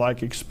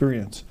consumer-like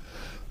experience.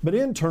 But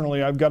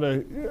internally,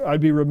 I'd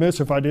be remiss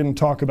if I didn't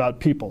talk about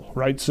people,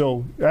 right?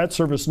 So at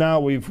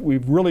ServiceNow,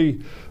 we've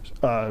really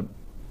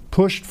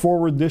pushed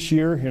forward this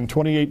year in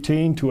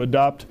 2018 to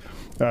adopt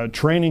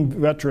training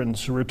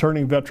veterans,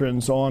 returning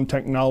veterans on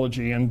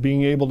technology and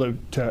being able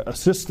to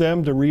assist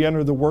them to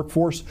re-enter the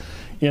workforce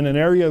in an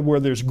area where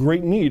there's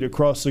great need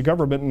across the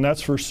government, and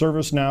that's for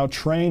ServiceNow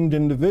trained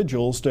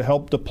individuals to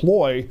help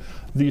deploy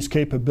these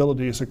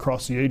capabilities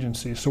across the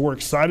agency. So we're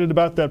excited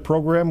about that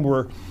program.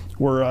 We're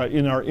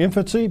in our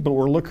infancy, but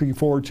we're looking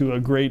forward to a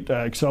great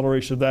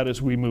acceleration of that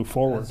as we move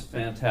forward. That's a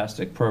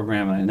fantastic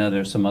program. I know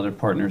there's some other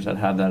partners that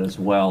have that as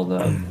well.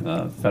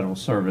 The Federal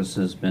Service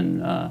has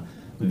been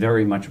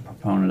very much a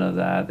proponent of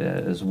that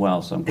as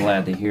well, so I'm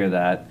glad to hear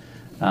that.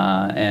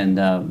 And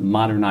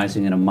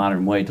modernizing in a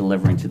modern way,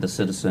 delivering to the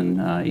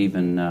citizen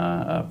even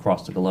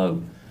across the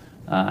globe.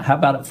 How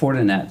about at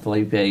Fortinet,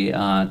 Felipe?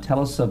 Tell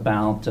us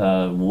about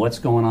what's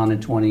going on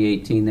in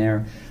 2018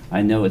 there.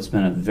 I know it's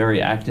been a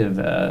very active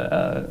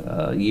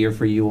year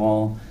for you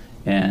all,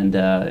 and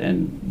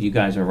you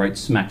guys are right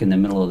smack in the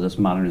middle of this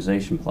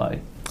modernization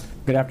play.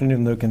 Good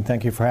afternoon, Luke, and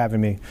thank you for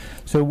having me.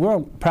 So we're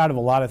proud of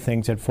a lot of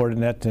things at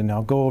Fortinet, and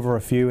I'll go over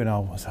a few, and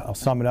I'll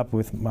sum it up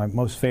with my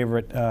most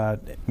favorite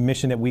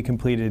mission that we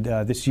completed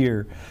this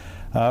year.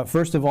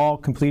 First of all,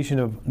 completion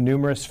of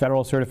numerous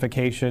federal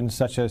certifications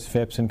such as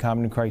FIPS and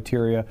Common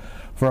Criteria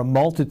for a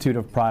multitude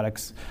of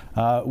products,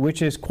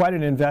 which is quite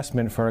an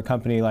investment for a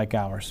company like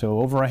ours. So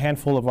over a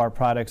handful of our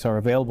products are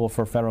available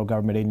for federal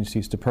government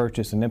agencies to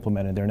purchase and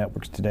implement in their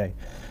networks today,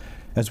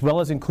 as well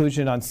as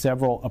inclusion on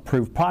several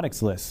approved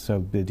products lists,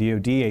 so the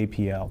DoD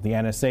APL, the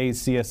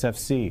NSA's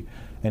CSFC,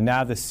 and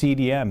now the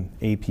CDM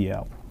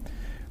APL.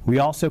 We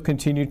also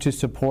continue to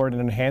support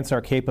and enhance our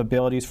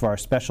capabilities for our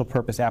special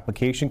purpose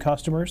application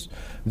customers,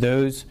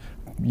 those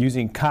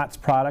using COTS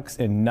products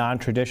in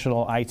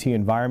non-traditional IT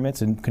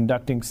environments and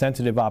conducting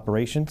sensitive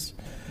operations,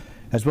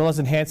 as well as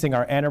enhancing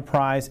our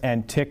enterprise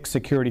and TIC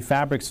security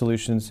fabric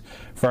solutions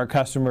for our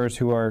customers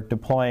who are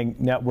deploying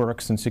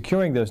networks and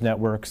securing those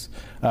networks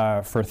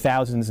for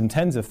thousands and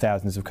tens of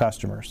thousands of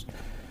customers.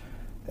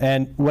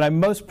 And what I'm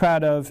most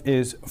proud of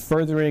is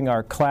furthering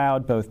our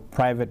cloud, both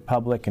private,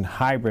 public, and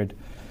hybrid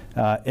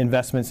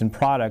investments in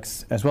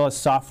products, as well as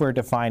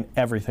software-defined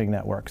everything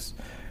networks.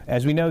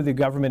 As we know, the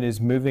government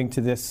is moving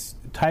to this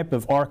type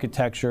of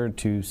architecture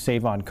to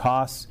save on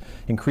costs,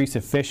 increase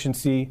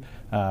efficiency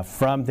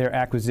from their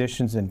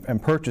acquisitions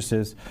and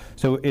purchases.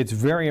 So it's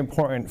very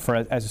important for,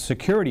 as a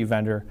security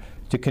vendor,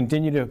 to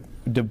continue to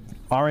do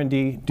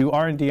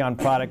R&D on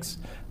products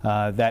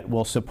that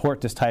will support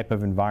this type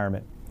of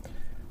environment.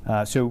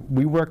 So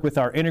we work with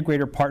our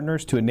integrator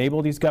partners to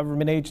enable these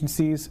government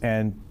agencies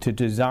and to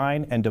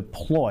design and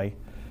deploy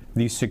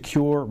these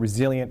secure,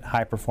 resilient,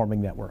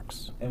 high-performing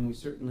networks. And we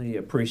certainly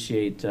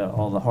appreciate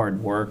all the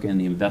hard work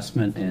and the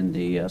investment and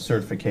the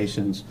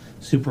certifications.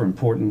 Super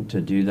important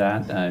to do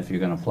that if you're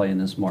going to play in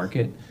this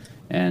market,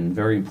 and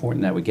very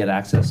important that we get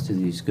access to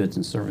these goods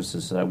and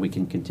services so that we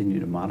can continue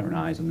to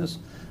modernize in this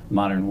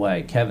modern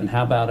way. Kevin,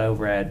 how about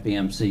over at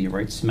BMC? You're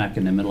right smack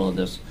in the middle of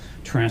this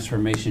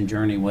transformation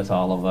journey with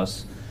all of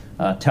us.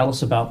 Tell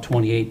us about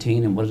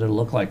 2018 and what does it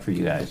look like for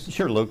you guys?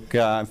 Sure, Luke.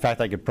 In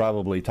fact, I could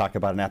probably talk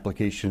about an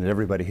application that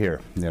everybody here,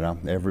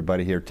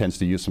 everybody here tends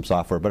to use some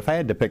software. But if I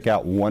had to pick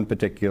out one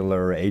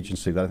particular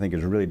agency that I think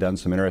has really done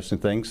some interesting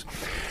things,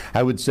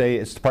 I would say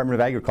it's Department of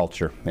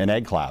Agriculture and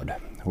Ag Cloud.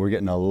 We're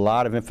getting a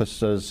lot of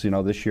emphasis,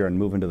 this year on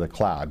moving to the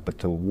cloud. But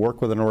to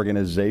work with an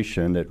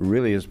organization that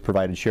really has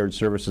provided shared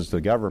services to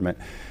the government,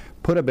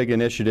 put a big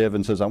initiative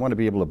and says, I want to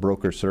be able to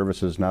broker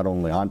services not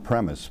only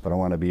on-premise, but I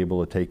want to be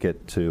able to take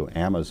it to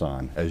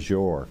Amazon,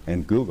 Azure,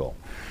 and Google,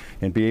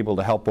 and be able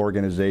to help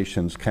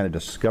organizations kind of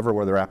discover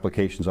where their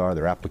applications are,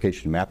 their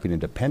application mapping and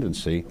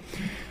dependency,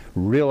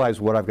 realize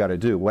what I've got to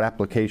do, what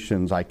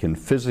applications I can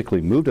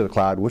physically move to the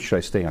cloud, which should I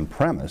stay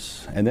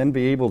on-premise, and then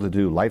be able to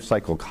do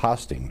lifecycle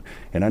costing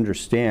and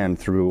understand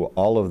through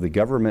all of the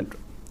government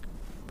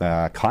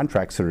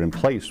contracts that are in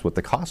place with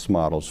the cost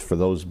models for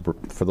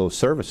those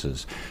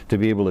services to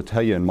be able to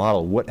tell you and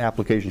model what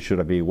application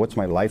should I be, what's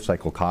my life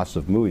cycle cost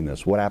of moving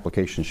this, what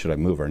application should I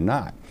move or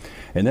not.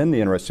 And then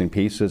the interesting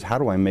piece is how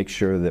do I make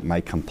sure that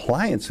my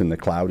compliance in the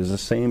cloud is the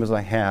same as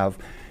I have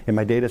in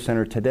my data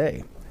center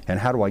today? And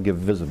how do I give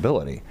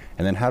visibility?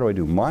 And then how do I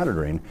do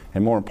monitoring?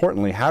 And more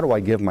importantly, how do I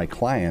give my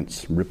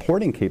clients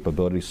reporting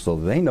capabilities so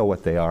they know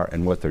what they are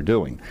and what they're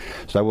doing?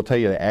 So I will tell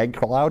you, the Ag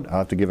Cloud, I'll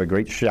have to give a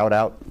great shout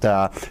out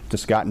to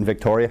Scott and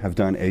Victoria, have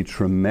done a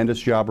tremendous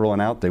job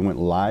rolling out. They went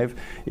live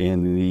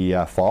in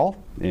the fall,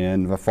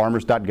 and the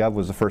farmers.gov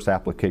was the first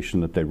application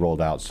that they rolled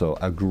out. So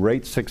a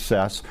great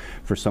success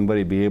for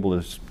somebody to be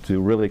able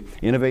to really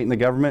innovate in the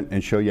government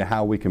and show you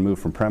how we can move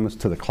from premise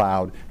to the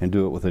cloud and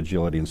do it with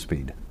agility and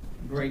speed.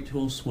 Great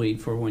tool suite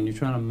for when you're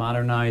trying to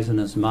modernize in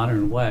this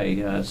modern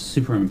way.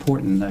 Super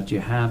important that you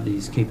have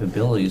these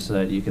capabilities so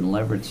that you can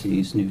leverage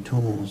these new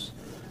tools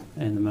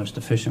in the most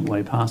efficient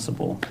way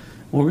possible.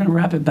 Well, we're going to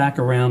wrap it back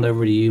around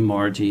over to you,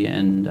 Margie.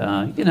 And,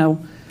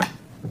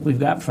 we've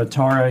got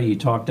Fatara. You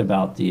talked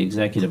about the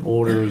executive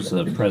orders,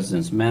 the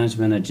president's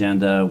management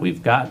agenda.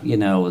 We've got, the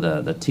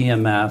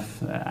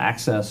TMF,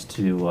 access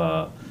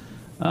to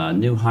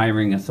new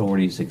hiring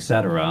authorities, et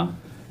cetera.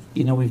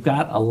 We've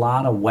got a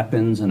lot of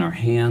weapons in our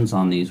hands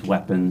on these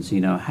weapons.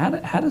 How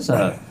does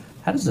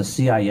a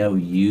CIO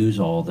use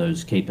all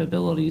those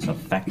capabilities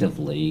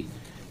effectively?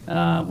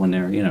 when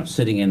they're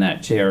sitting in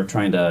that chair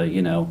trying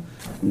to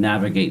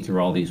navigate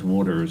through all these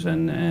waters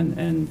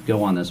and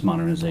go on this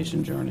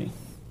modernization journey?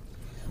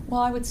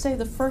 Well, I would say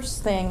the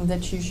first thing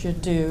that you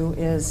should do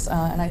is,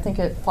 and I think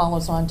it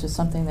follows on to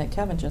something that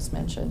Kevin just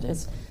mentioned,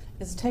 is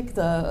take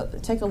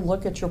a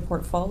look at your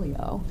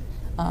portfolio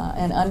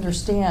and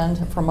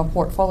understand from a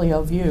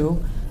portfolio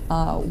view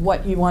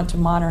what you want to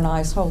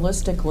modernize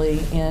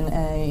holistically in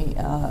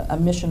a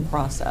mission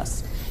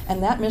process.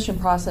 And that mission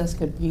process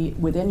could be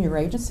within your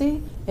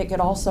agency. It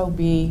could also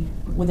be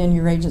within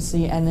your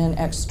agency and then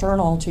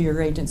external to your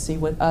agency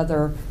with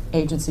other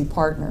agency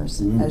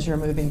partners as you're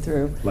moving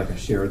through. Like a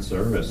shared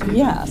service. Even.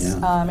 Yes.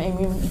 Yeah. I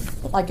mean,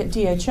 like at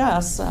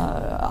DHS,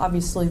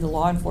 obviously the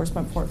law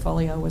enforcement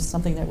portfolio was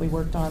something that we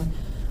worked on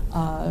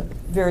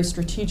very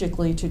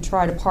strategically to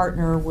try to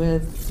partner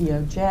with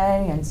DOJ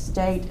and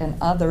state and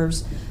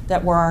others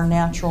that were our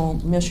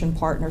natural mission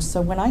partners. So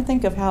when I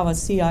think of how a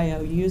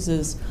CIO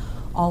uses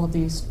all of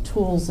these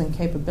tools and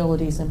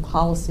capabilities and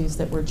policies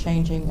that we're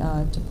changing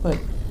to put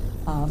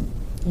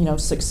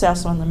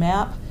success on the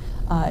map,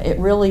 it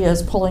really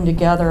is pulling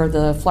together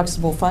the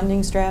flexible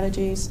funding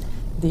strategies,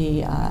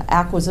 the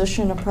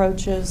acquisition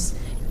approaches,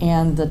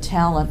 and the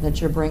talent that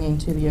you're bringing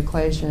to the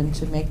equation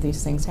to make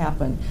these things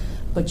happen.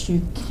 But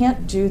you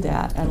can't do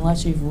that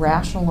unless you've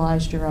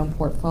rationalized your own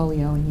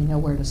portfolio and you know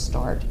where to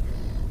start.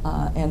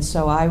 And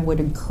so I would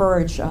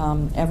encourage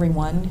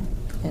everyone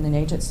in an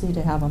agency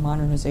to have a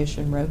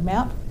modernization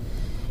roadmap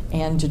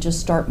and to just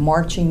start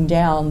marching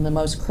down the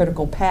most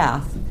critical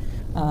path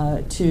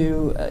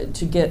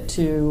to get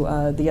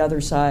to the other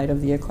side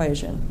of the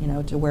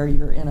equation, to where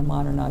you're in a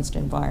modernized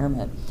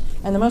environment.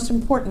 And the most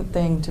important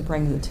thing to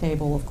bring to the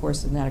table, of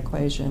course, in that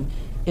equation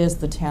is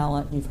the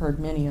talent. You've heard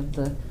many of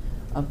the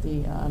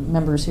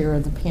members here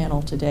of the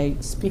panel today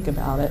speak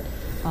about it.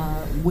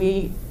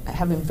 We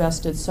have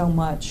invested so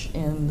much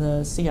in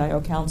the CIO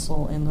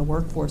Council and the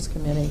Workforce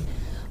Committee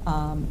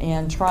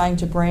and trying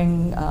to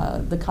bring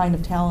the kind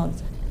of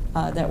talent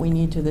that we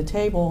need to the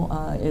table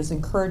is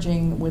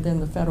encouraging within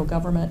the federal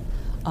government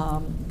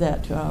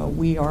that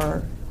we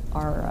are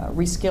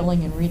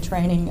reskilling and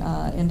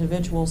retraining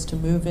individuals to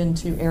move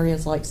into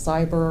areas like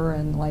cyber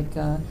and like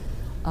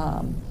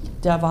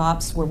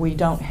DevOps, where we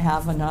don't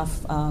have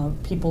enough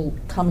people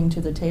coming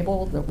to the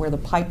table, where the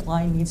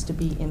pipeline needs to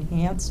be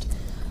enhanced.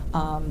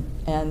 And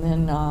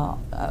then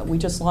we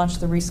just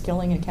launched the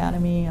Reskilling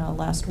Academy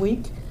last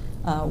week,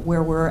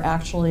 where we're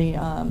actually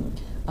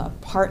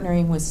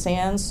partnering with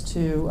SANS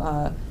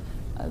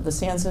the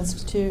SANS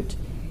Institute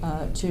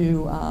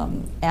to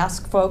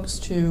ask folks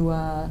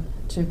to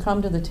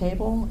come to the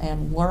table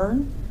and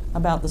learn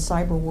about the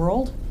cyber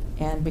world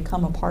and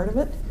become a part of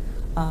it.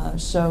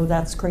 So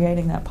that's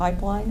creating that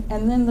pipeline.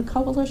 And then the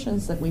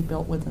coalitions that we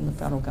built within the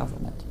federal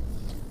government.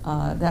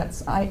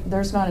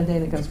 There's not a day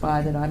that goes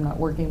by that I'm not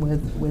working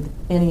with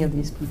any of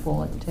these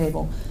people at the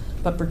table,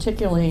 but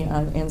particularly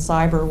in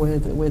cyber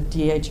with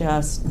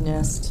DHS,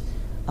 NIST,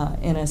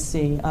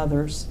 NSC,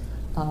 others.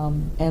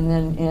 And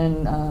then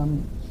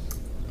in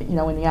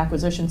the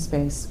acquisition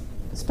space,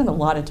 I spend a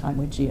lot of time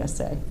with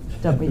GSA,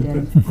 don't we,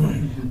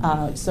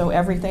 Dave? So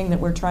everything that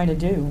we're trying to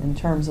do in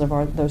terms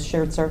of those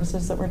shared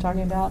services that we're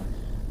talking about,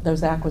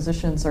 those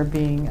acquisitions are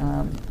being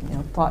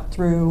thought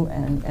through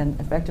and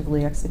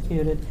effectively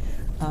executed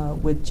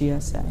with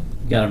GSA.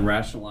 You got to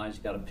rationalize.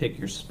 You got to pick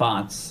your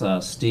spots.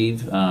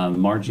 Steve,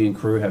 Margie, and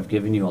crew have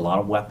given you a lot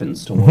of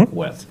weapons to work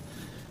with.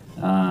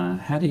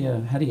 How do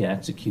you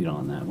execute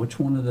on that? Which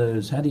one of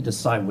those? How do you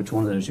decide which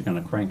one of those you're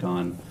going to crank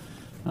on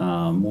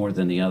more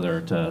than the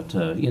other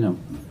to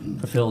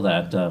fulfill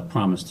that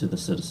promise to the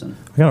citizen?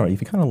 Yeah,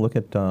 if you kind of look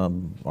at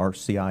our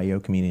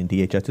CIO community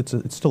in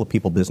DHS, it's still a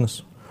people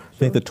business. I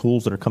think the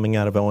tools that are coming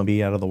out of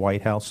OMB, out of the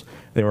White House,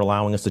 they're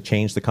allowing us to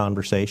change the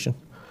conversation.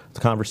 The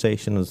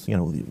conversation is,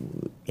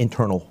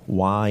 internal.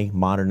 Why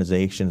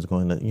modernization is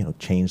going to,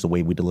 change the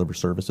way we deliver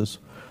services.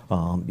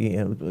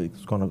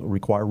 It's going to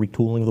require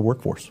retooling of the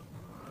workforce.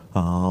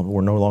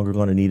 We're no longer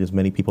going to need as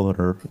many people that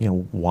are,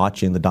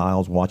 watching the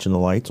dials, watching the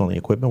lights on the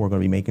equipment. We're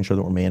going to be making sure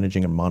that we're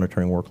managing and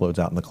monitoring workloads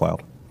out in the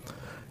cloud.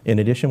 In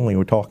addition, when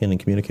we're talking and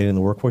communicating in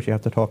the workforce, you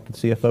have to talk to the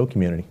CFO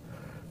community.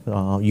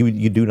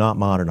 You do not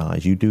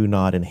modernize, you do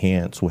not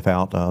enhance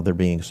without there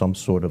being some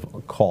sort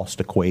of cost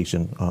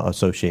equation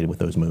associated with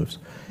those moves.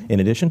 In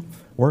addition,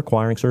 we're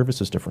acquiring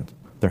services different.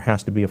 There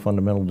has to be a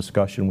fundamental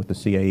discussion with the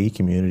CAE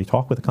community.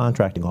 Talk with the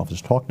contracting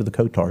officers, talk to the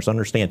COTARs,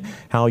 understand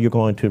how you're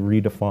going to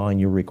redefine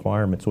your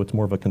requirements so it's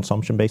more of a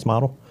consumption-based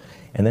model.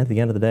 And then at the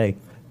end of the day,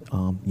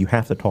 you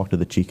have to talk to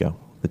the CHICO.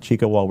 The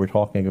CHICO, while we're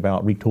talking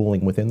about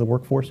retooling within the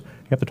workforce,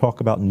 you have to talk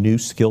about new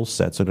skill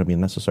sets that are going to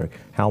be necessary.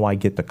 How I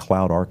get to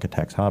cloud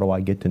architects, how do I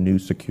get to new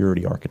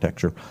security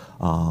architecture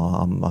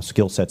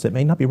skill sets that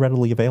may not be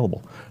readily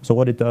available. So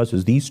what it does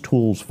is these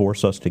tools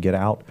force us to get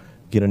out,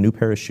 get a new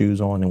pair of shoes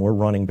on, and we're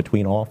running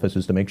between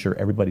offices to make sure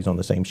everybody's on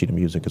the same sheet of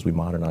music as we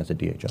modernize at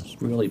DHS.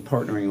 Really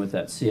partnering with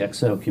that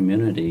CXO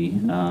community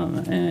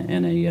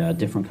in a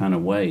different kind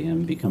of way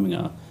and becoming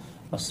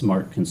a a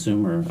smart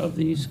consumer of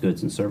these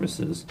goods and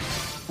services.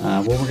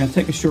 Well, we're going to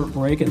take a short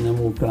break, and then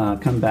we'll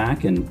come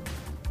back and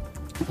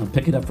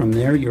pick it up from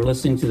there. You're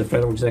listening to the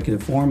Federal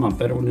Executive Forum on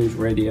Federal News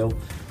Radio,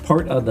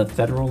 part of the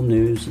Federal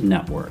News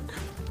Network.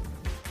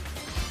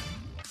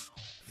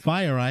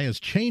 FireEye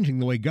is changing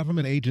the way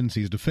government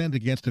agencies defend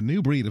against a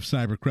new breed of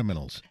cyber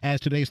criminals.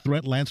 As today's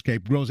threat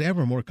landscape grows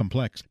ever more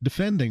complex,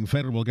 defending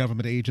federal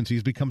government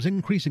agencies becomes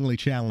increasingly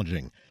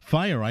challenging.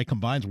 FireEye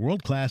combines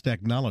world-class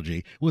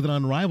technology with an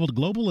unrivaled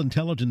global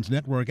intelligence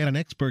network and an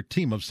expert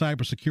team of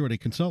cybersecurity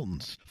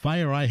consultants.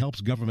 FireEye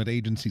helps government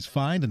agencies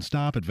find and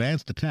stop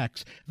advanced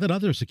attacks that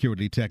other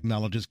security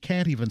technologies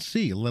can't even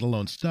see, let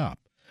alone stop.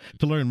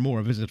 To learn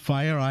more, visit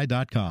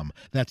FireEye.com.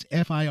 That's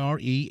FireEye.com.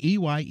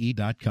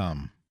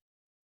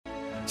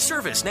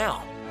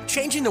 ServiceNow,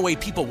 changing the way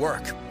people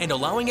work and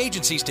allowing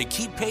agencies to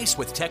keep pace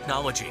with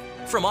technology.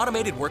 From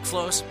automated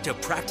workflows to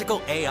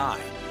practical AI,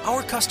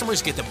 our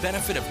customers get the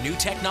benefit of new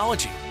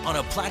technology on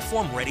a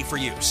platform ready for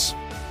use.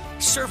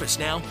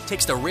 ServiceNow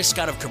takes the risk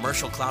out of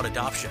commercial cloud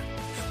adoption.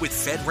 With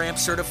FedRAMP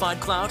certified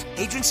cloud,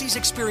 agencies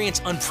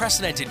experience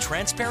unprecedented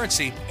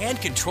transparency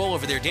and control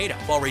over their data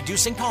while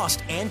reducing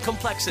cost and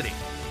complexity.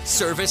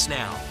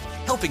 ServiceNow,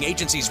 helping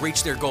agencies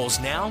reach their goals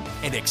now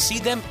and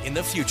exceed them in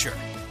the future.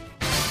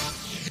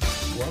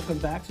 Welcome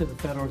back to the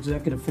Federal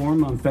Executive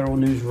Forum on Federal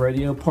News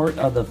Radio, part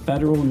of the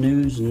Federal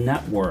News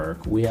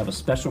Network. We have a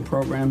special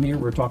program here.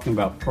 We're talking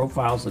about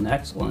profiles and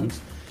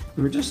excellence.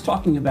 We were just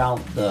talking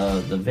about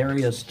the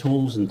various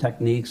tools and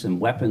techniques and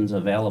weapons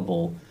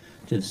available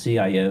to the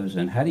CIOs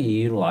and how do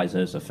you utilize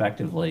those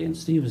effectively. And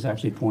Steve was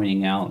actually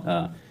pointing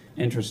out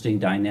interesting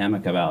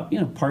dynamic about,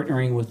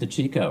 partnering with the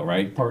CIO,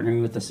 right?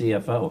 Partnering with the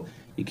CFO.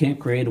 You can't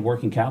create a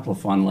working capital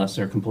fund unless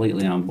they're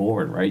completely on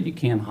board, right? You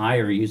can't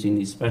hire using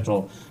these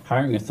special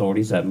hiring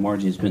authorities that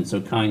Margie's been so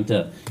kind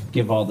to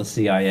give all the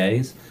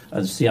CIOs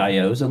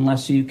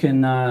unless you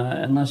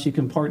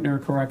can partner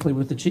correctly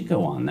with the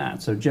CIO on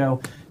that. So,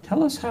 Joe,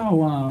 tell us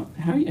how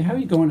are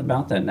you going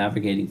about that,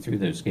 navigating through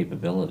those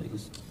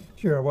capabilities?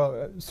 Sure.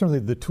 Well, certainly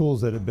the tools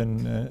that have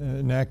been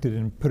enacted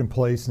and put in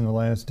place in the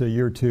last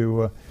year or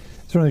two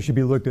certainly should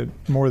be looked at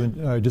more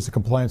than just a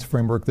compliance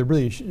framework. They're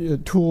really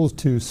tools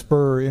to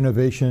spur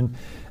innovation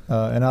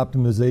and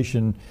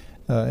optimization.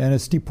 And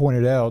as Steve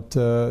pointed out,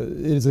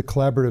 it is a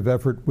collaborative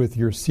effort with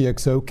your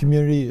CXO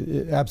community.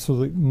 It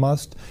absolutely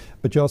must,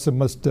 but you also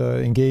must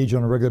engage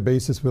on a regular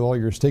basis with all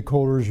your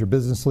stakeholders, your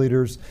business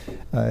leaders.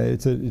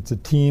 It's a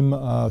team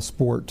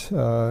sport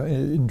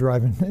in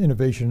driving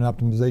innovation and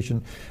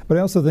optimization. But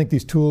I also think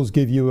these tools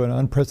give you an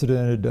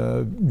unprecedented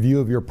view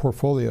of your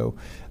portfolio.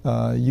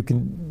 You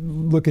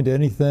can look into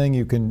anything.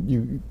 You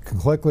can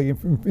collect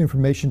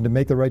information to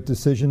make the right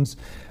decisions.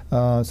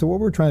 So what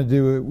we're trying to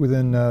do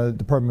within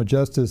Department of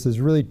Justice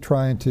is really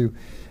trying to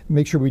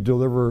make sure we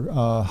deliver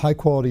high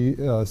quality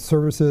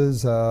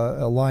services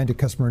aligned to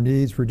customer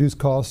needs, reduce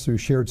costs through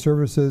shared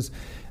services,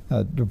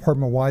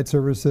 department-wide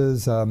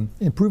services,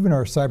 improving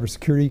our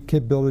cybersecurity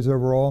capabilities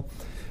overall.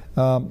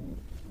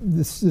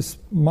 This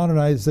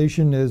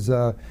modernization is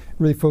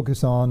really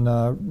focused on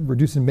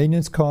reducing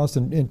maintenance costs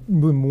and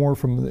moving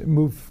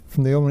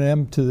from the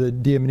O&M to the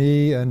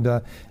DM&E and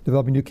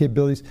developing new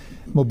capabilities.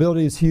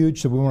 Mobility is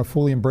huge, so we want to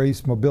fully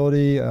embrace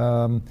mobility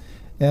and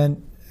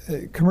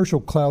commercial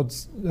cloud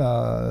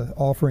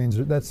offerings.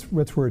 That's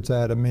where it's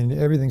at. I mean,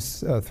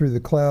 everything's through the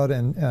cloud,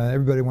 and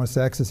everybody wants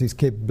to access these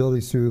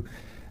capabilities through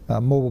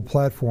mobile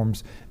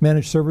platforms.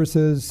 Managed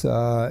services,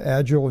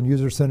 agile and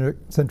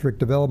user-centric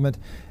development,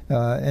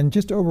 and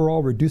just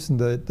overall reducing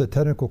the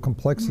technical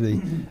complexity.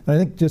 And I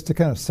think just to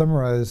kind of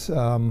summarize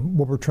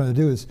what we're trying to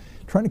do is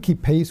trying to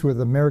keep pace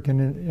with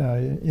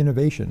American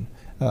innovation.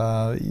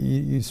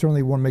 You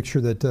certainly want to make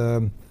sure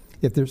that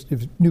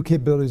if new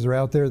capabilities are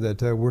out there,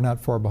 that we're not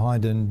far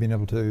behind in being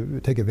able to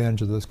take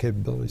advantage of those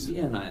capabilities.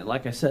 Yeah, and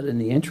like I said in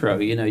the intro,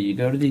 you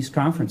go to these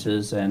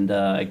conferences, and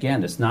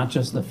again, it's not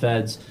just the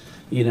feds.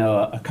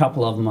 A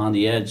couple of them on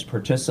the edge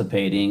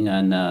participating,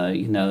 and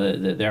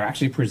they're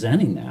actually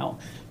presenting now,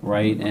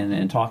 right?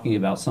 And talking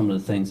about some of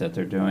the things that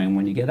they're doing.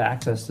 When you get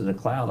access to the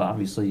cloud,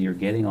 obviously you're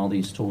getting all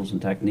these tools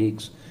and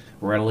techniques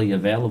readily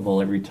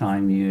available every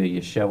time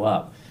you show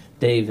up.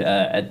 Dave,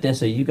 at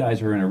DISA, you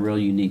guys are in a real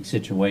unique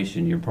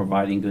situation. You're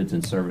providing goods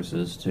and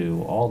services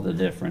to all the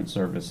different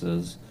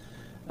services.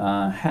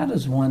 How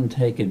does one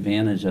take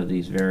advantage of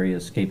these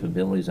various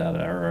capabilities that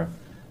are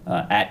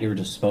at your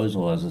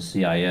disposal as a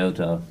CIO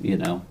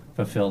to,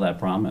 fulfill that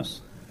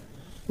promise?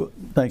 Well,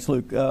 thanks,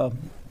 Luke.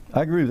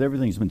 I agree with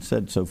everything that's been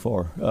said so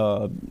far.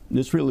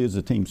 This really is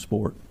a team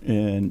sport,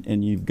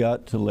 and you've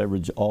got to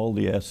leverage all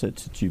the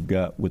assets that you've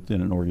got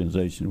within an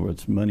organization, whether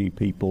it's money,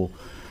 people,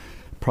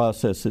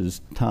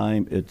 processes,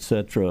 time,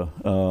 etc.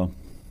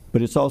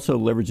 But it's also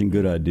leveraging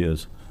good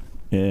ideas,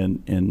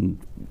 and in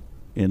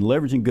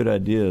leveraging good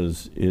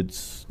ideas,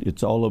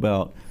 it's all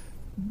about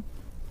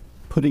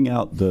putting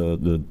out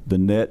the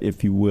net,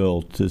 if you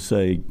will, to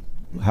say,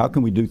 how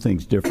can we do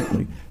things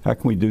differently? How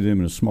can we do them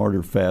in a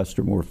smarter,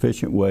 faster, more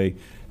efficient way?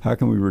 How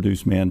can we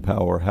reduce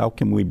manpower? How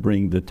can we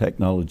bring the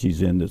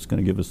technologies in that's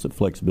going to give us the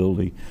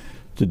flexibility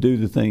to do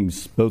the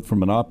things both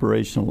from an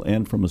operational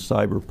and from a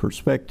cyber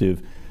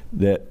perspective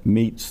that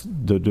meets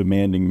the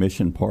demanding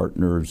mission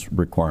partners'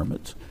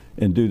 requirements,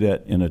 and do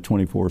that in a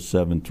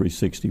 24/7,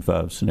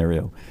 365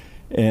 scenario.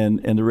 And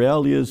the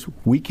reality is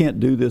we can't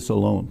do this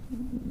alone.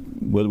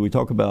 Whether we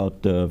talk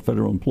about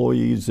federal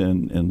employees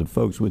and the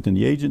folks within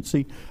the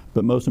agency,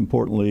 but most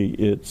importantly,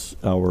 it's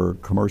our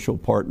commercial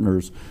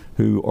partners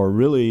who are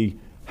really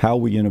how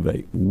we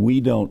innovate.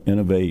 We don't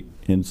innovate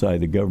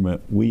inside the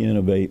government. We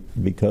innovate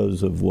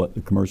because of what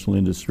the commercial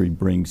industry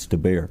brings to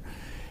bear.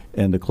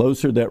 And the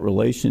closer that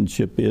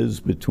relationship is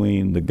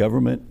between the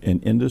government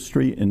and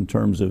industry in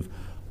terms of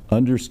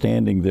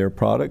understanding their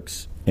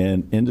products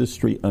and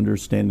industry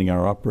understanding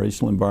our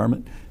operational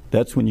environment,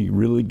 that's when you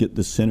really get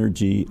the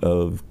synergy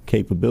of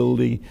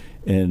capability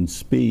and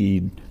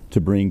speed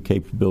to bring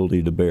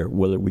capability to bear,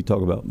 whether we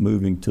talk about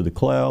moving to the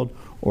cloud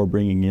or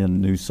bringing in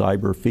new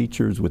cyber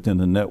features within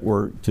the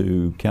network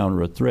to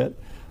counter a threat.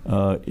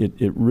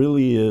 It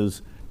really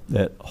is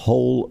that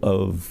whole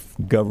of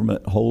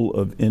government, whole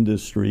of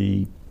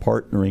industry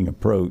partnering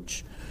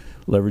approach,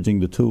 leveraging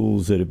the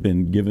tools that have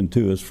been given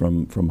to us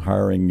from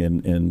hiring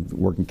and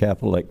working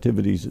capital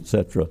activities, et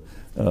cetera.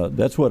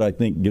 That's what I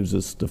think gives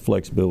us the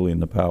flexibility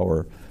and the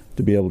power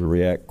to be able to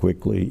react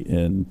quickly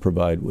and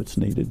provide what's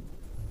needed.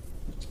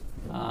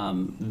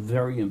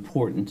 Very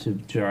important to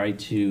try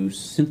to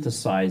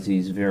synthesize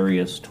these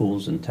various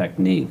tools and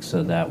techniques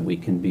so that we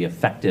can be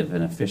effective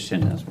and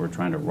efficient as we're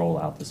trying to roll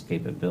out this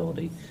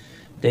capability.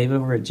 Dave,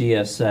 over at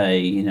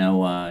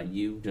GSA,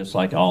 you, just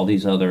like all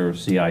these other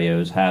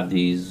CIOs, have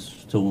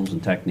these tools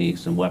and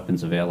techniques and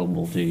weapons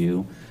available to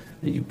you.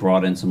 You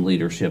brought in some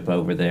leadership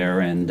over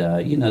there, and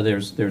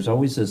there's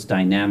always this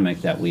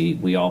dynamic that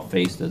we all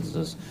face as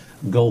this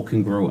goal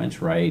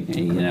congruence, right?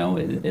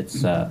 And,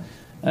 it's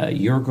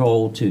your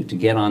goal to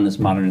get on this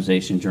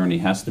modernization journey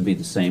has to be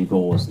the same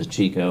goal as the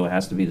CHICO,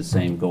 has to be the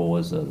same goal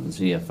as the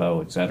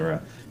CFO, et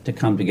cetera, to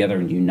come together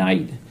and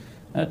unite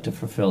to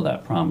fulfill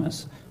that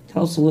promise.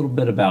 Tell us a little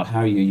bit about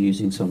how you're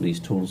using some of these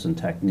tools and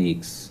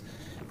techniques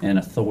and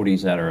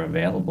authorities that are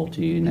available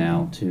to you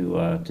now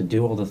to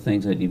do all the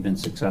things that you've been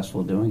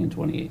successful doing in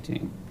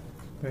 2018.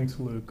 Thanks,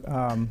 Luke.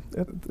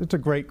 It's a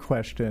great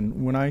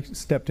question. When I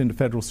stepped into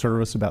federal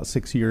service about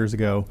 6 years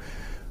ago,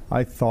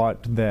 I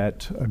thought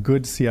that a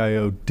good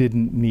CIO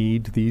didn't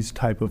need these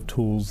type of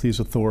tools, these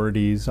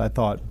authorities. I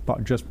thought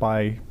just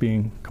by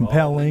being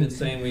compelling. We've been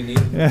saying we need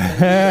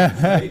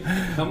them. Right?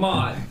 Come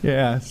on.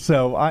 Yeah.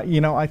 So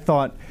I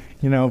thought,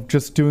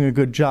 just doing a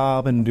good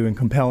job and doing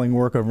compelling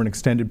work over an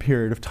extended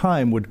period of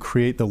time would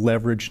create the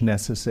leverage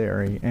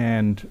necessary.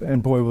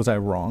 And boy, was I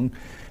wrong.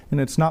 And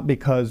it's not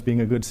because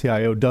being a good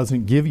CIO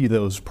doesn't give you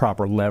those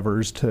proper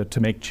levers to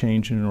make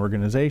change in an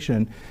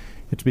organization.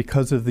 It's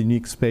because of the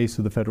unique space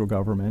of the federal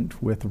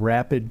government with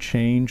rapid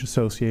change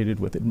associated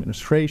with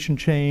administration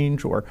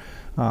change or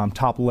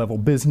top-level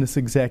business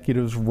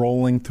executives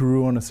rolling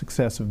through on a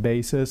successive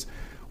basis.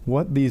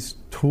 What these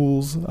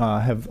tools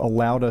have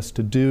allowed us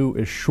to do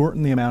is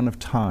shorten the amount of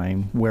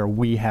time where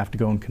we have to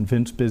go and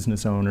convince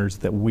business owners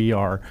that we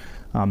are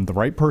the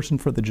right person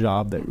for the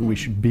job, that we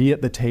should be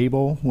at the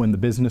table when the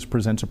business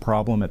presents a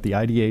problem at the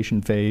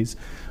ideation phase,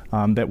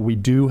 that we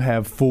do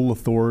have full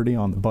authority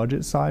on the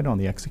budget side, on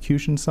the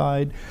execution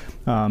side,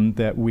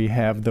 that we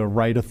have the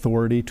right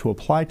authority to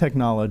apply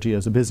technology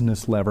as a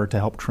business lever to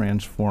help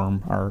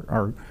transform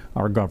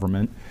our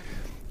government.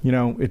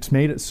 It's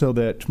made it so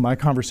that my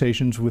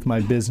conversations with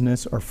my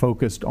business are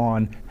focused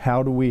on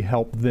how do we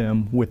help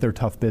them with their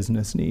tough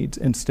business needs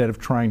instead of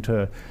trying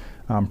to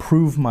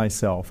prove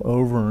myself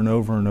over and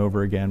over and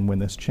over again when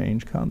this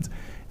change comes.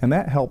 And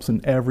that helps in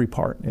every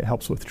part. It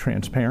helps with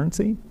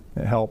transparency.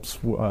 It helps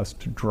us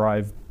to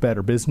drive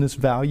better business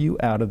value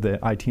out of the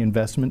IT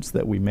investments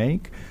that we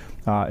make.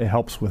 It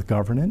helps with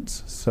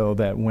governance, so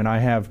that when I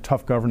have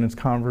tough governance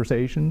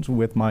conversations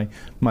with my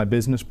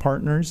business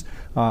partners,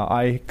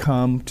 I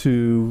come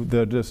to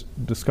the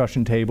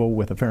discussion table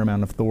with a fair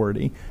amount of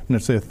authority, and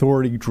it's the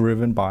authority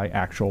driven by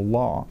actual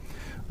law.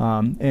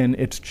 And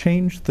it's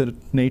changed the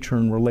nature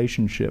and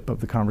relationship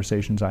of the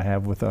conversations I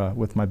have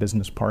with my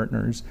business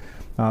partners.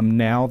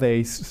 Now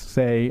they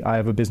say, I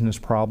have a business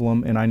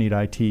problem and I need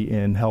IT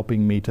in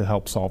helping me to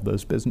help solve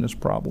those business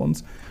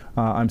problems.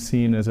 I'm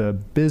seen as a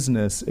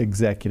business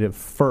executive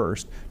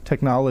first.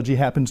 Technology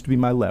happens to be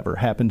my lever,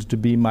 happens to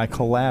be my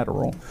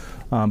collateral,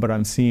 but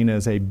I'm seen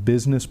as a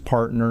business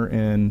partner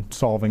in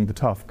solving the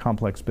tough,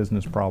 complex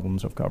business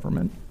problems of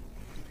government.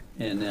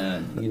 And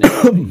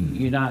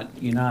you're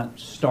not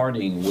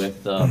starting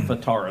with the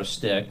FATARA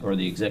stick or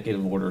the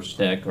executive order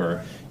stick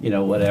or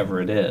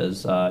whatever it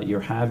is. You're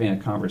having a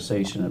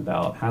conversation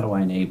about how do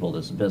I enable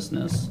this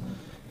business,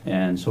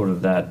 and sort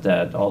of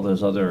that all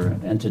those other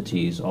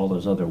entities, all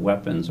those other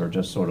weapons are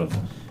just sort of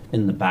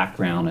in the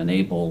background,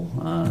 enable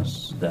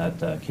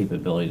that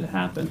capability to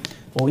happen.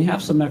 Well, we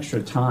have some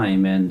extra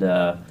time,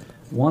 and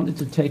wanted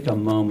to take a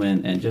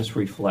moment and just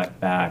reflect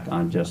back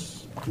on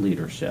just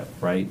leadership,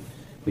 right?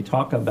 We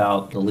talk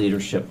about the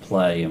leadership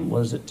play and what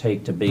does it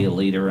take to be a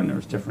leader, and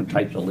there's different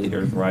types of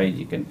leaders, right?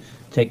 You can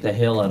take the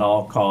hill at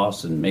all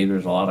costs, and maybe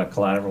there's a lot of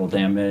collateral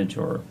damage,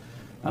 or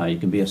you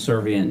can be a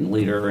servient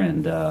leader,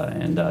 and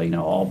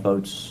all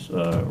boats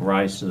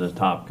rise to the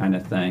top kind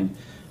of thing.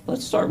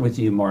 Let's start with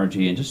you,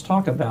 Margie, and just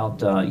talk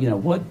about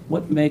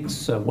what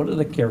makes what are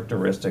the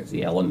characteristics,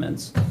 the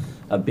elements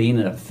of being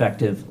an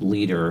effective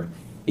leader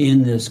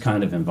in this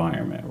kind of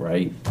environment,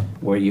 right?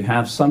 Where you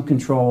have some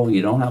control,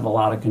 you don't have a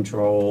lot of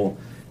control,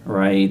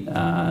 right?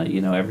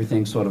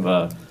 Everything's sort of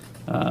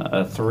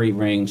a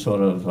three-ring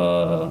sort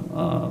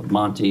of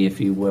Monty, if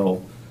you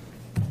will.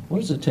 What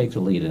does it take to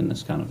lead in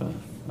this kind of an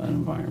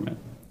environment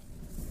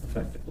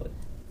effectively?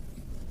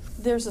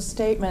 There's a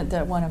statement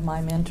that one of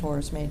my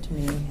mentors made to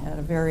me at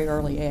a very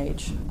early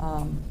age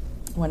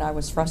when I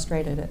was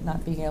frustrated at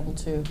not being able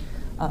to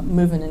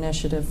move an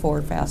initiative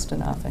forward fast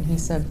enough. And he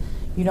said,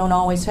 you don't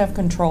always have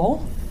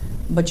control,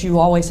 but you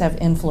always have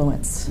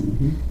influence.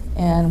 Mm-hmm.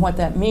 And what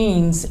that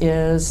means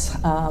is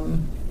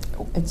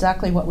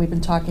exactly what we've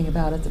been talking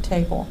about at the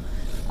table.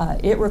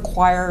 It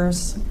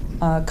requires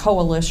a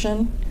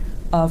coalition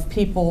of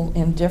people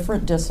in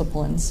different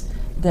disciplines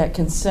that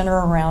can center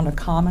around a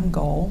common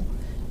goal,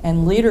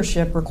 and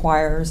leadership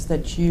requires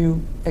that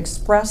you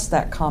express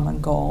that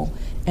common goal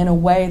in a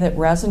way that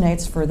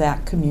resonates for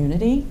that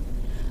community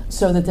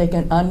so that they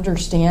can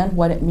understand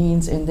what it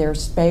means in their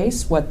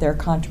space, what their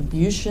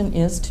contribution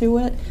is to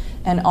it,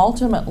 and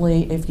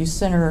ultimately if you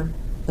center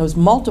those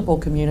multiple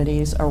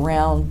communities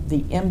around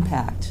the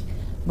impact,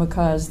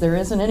 because there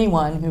isn't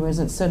anyone who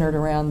isn't centered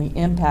around the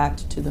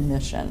impact to the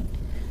mission.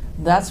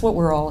 That's what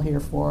we're all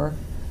here for,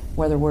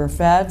 whether we're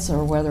feds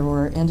or whether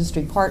we're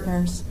industry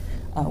partners,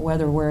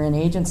 whether we're in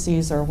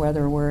agencies or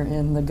whether we're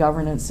in the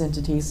governance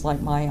entities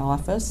like my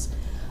office.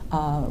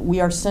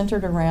 We are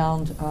centered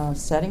around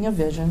setting a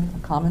vision, a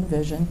common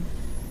vision,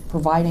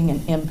 providing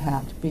an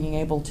impact, being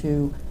able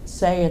to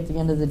say at the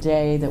end of the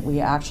day that we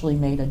actually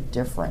made a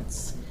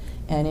difference.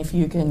 And if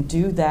you can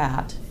do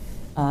that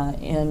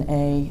in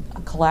a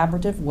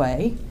collaborative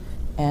way,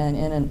 and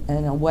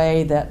in a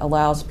way that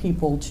allows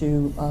people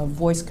to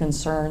voice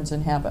concerns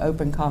and have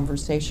open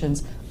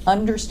conversations,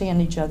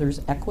 understand each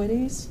other's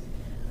equities,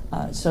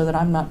 so that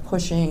I'm not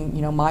pushing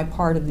my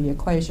part of the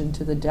equation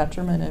to the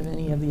detriment of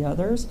any of the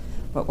others,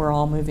 but we're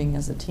all moving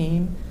as a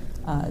team.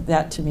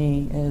 That to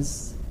me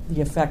is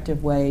the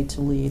effective way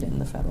to lead in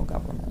the federal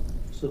government.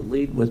 So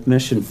lead with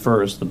mission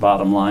first. The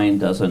bottom line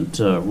doesn't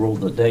rule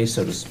the day,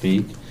 so to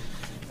speak.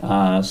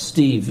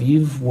 Steve,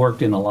 you've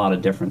worked in a lot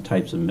of different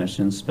types of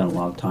missions, spent a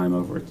lot of time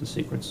over at the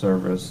Secret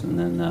Service, and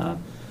then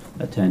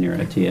a tenure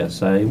at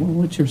TSA.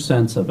 What's your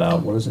sense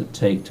about what does it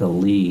take to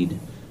lead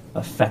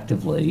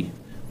effectively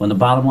when the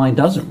bottom line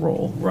doesn't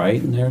roll,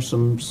 right? And there's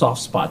some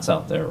soft spots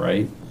out there,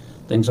 right?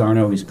 Things aren't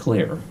always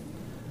clear.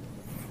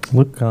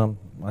 Look,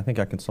 I think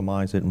I can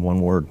surmise it in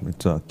one word.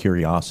 It's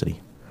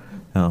curiosity.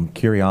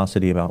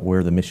 Curiosity about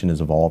where the mission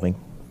is evolving.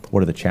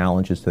 What are the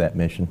challenges to that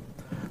mission?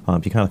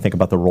 If you kind of think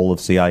about the role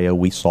of CIO,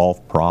 we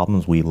solve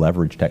problems. We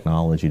leverage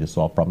technology to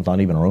solve problems, not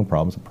even our own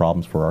problems, but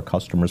problems for our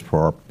customers,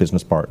 for our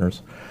business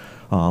partners.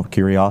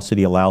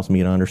 Curiosity allows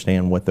me to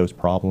understand what those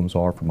problems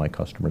are for my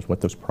customers, what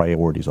those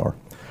priorities are.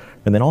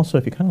 And then also,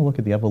 if you kind of look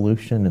at the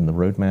evolution and the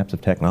roadmaps of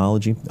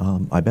technology,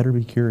 I better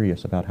be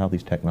curious about how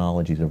these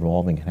technologies are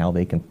evolving and how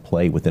they can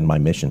play within my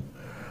mission.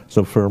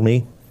 So for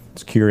me,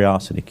 it's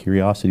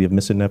curiosity of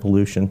mission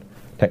evolution,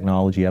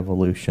 technology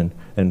evolution,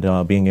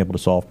 and being able to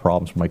solve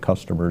problems for my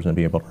customers and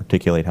be able to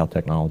articulate how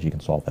technology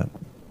can solve that.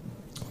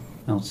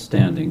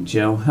 Outstanding.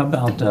 Joe, how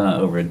about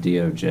over at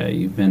DOJ?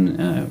 You've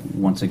been,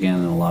 once again,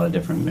 in a lot of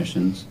different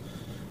missions.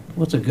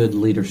 What's a good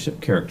leadership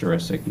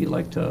characteristic you'd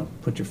like to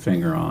put your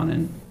finger on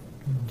and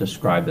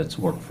describe that's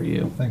worked for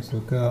you? Thanks,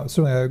 Luke.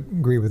 Certainly I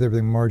agree with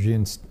everything Margie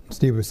and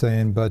Steve was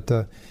saying, but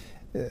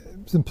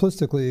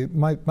simplistically,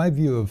 my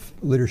view of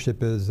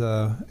leadership is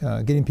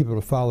getting people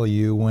to follow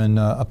you when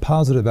a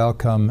positive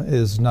outcome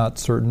is not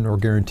certain or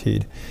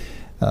guaranteed.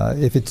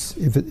 If it's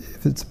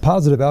a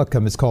positive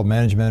outcome, it's called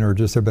management, or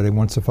just everybody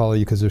wants to follow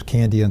you because there's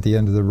candy at the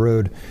end of the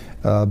road.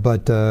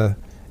 Joe,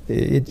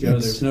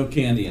 there's no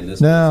candy in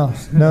this. No,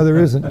 there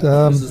isn't.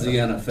 This is the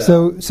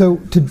NFL. So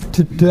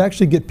to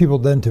actually get people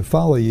then to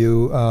follow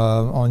you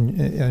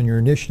on your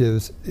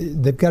initiatives,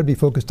 they've got to be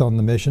focused on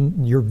the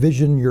mission, your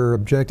vision, your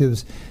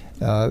objectives.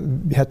 You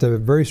have to have a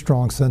very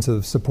strong sense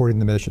of supporting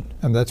the mission,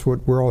 and that's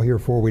what we're all here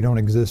for. We don't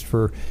exist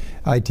for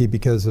IT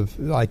because of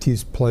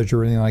IT's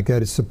pleasure or anything like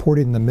that. It's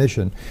supporting the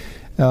mission.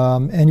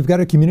 And you've got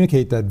to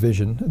communicate that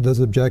vision, those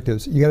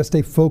objectives. You got to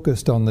stay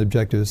focused on the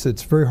objectives.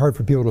 It's very hard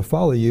for people to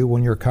follow you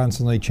when you're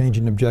constantly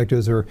changing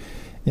objectives, or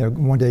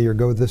one day you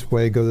go this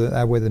way, go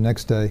that way the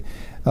next day.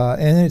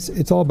 And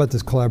it's all about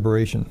this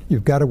collaboration.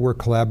 You've got to work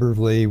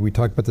collaboratively. We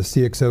talked about the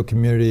CXO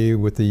community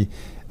with the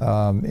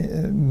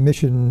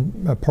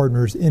mission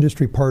partners,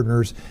 industry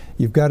partners.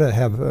 You've got to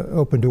have an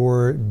open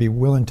door, be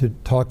willing to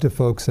talk to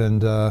folks,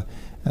 and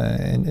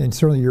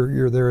certainly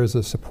you're there as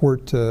a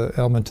support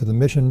element to the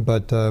mission,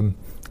 but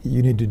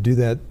you need to do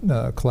that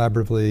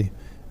collaboratively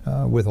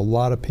with a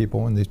lot of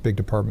people in these big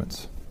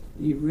departments.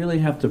 You really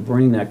have to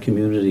bring that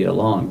community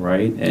along,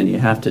 right? And you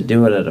have to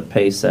do it at a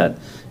pace that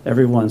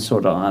everyone's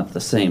sort of at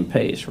the same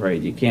pace, right?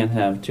 You can't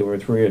have 2 or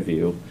 3 of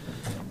you,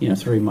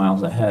 3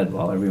 miles ahead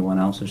while everyone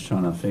else is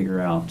trying to figure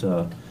out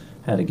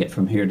how to get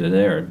from here to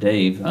there.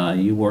 Dave,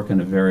 you work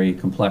in a very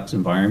complex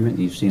environment.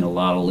 You've seen a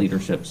lot of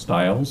leadership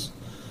styles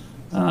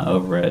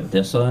over at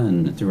DISA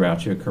and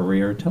throughout your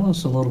career. Tell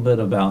us a little bit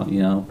about,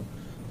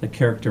 the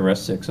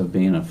characteristics of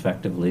being an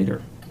effective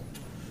leader.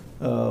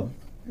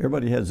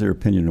 Everybody has their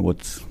opinion of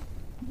what's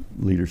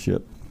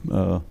leadership.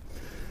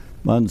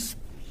 Mine's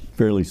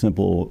fairly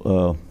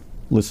simple.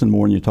 Listen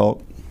more than you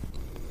talk,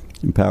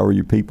 empower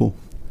your people,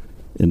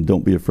 and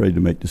don't be afraid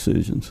to make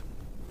decisions.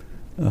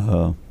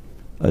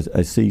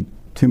 I see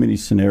too many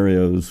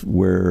scenarios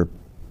where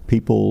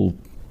people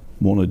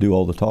want to do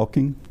all the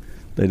talking,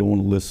 they don't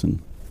want to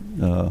listen.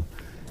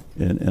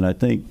 And I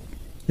think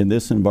in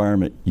this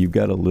environment, you've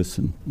got to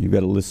listen. You've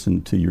got to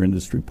listen to your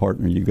industry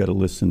partner. You've got to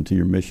listen to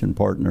your mission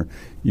partner.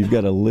 You've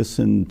got to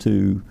listen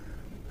to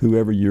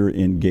whoever you're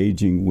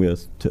engaging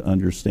with to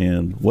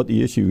understand what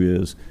the issue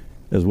is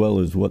as well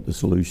as what the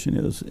solution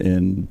is.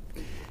 And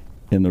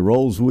in the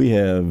roles we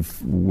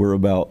have, we're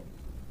about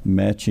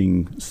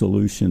matching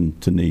solution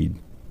to need.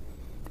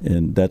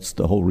 And that's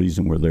the whole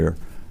reason we're there.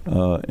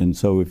 And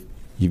so if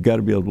you've got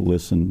to be able to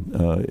listen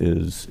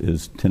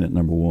is tenet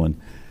number 1.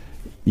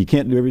 You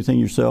can't do everything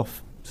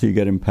yourself, so you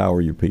got to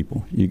empower your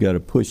people. You got to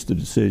push the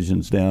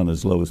decisions down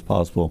as low as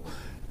possible.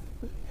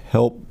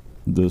 Help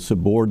the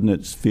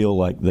subordinates feel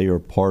like they are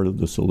part of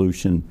the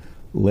solution.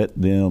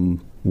 Let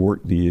them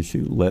work the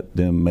issue. Let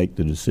them make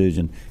the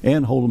decision,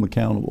 and hold them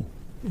accountable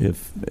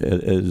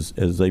as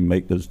they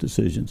make those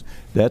decisions.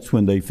 That's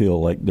when they feel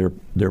like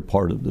they're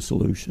part of the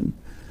solution.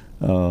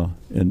 And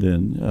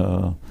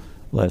then,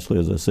 lastly,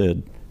 as I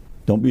said,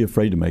 don't be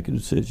afraid to make a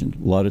decision.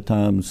 A lot of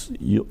times,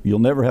 you'll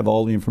never have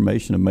all the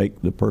information to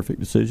make the perfect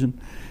decision.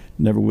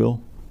 Never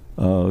will.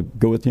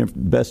 Go with the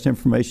best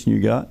information you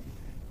got,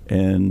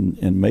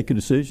 and make a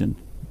decision.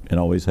 And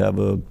always have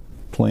a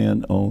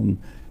plan on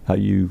how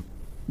you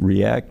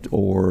react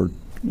or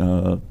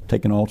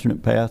take an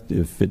alternate path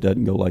if it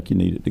doesn't go like you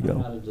need it to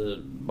go.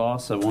 The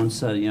boss that once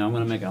said, I'm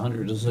going to make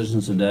 100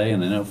 decisions a day,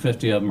 and I know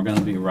 50 of them are going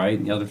to be right,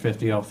 and the other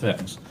 50 I'll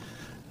fix.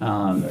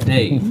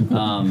 Dave,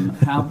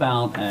 how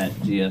about at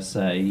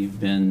GSA? You've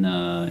been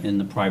in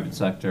the private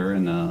sector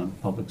and the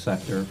public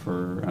sector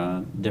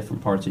for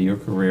different parts of your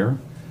career.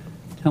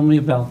 Tell me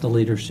about the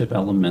leadership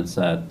elements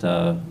that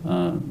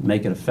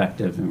make it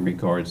effective in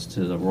regards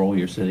to the role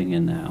you're sitting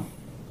in now.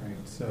 Right.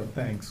 So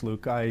thanks,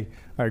 Luke. I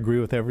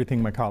agree with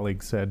everything my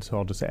colleague said, so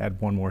I'll just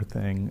add one more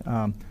thing.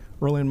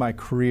 Early in my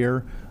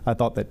career, I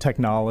thought that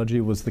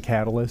technology was the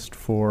catalyst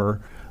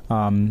for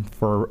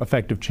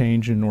effective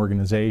change in an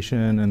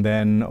organization, and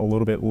then a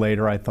little bit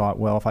later I thought,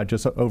 well, if I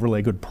just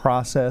overlay good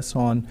process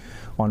on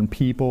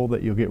people,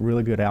 that you'll get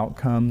really good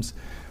outcomes.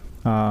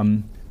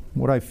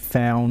 What I've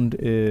found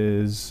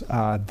is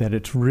that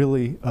it's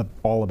really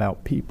all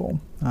about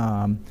people.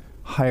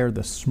 Hire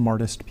the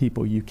smartest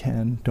people you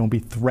can. Don't be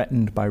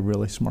threatened by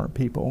really smart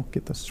people.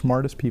 Get the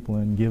smartest people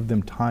in, give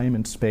them time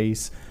and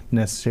space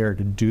necessary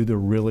to do the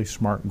really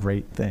smart,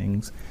 great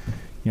things.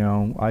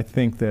 I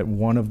think that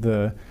one of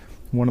the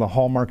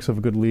hallmarks of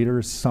a good leader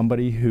is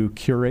somebody who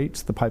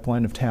curates the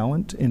pipeline of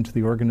talent into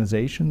the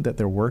organization that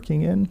they're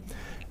working in,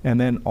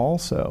 and then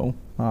also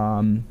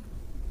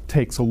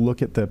takes a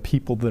look at the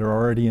people that are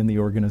already in the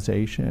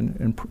organization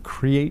and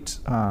creates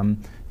an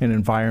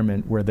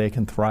environment where they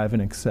can thrive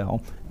and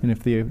excel. And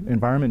if the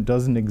environment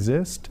doesn't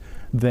exist,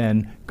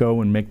 then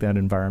go and make that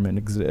environment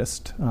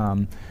exist.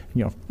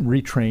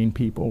 Retrain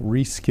people,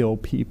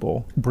 reskill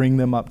people, bring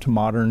them up to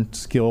modern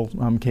skill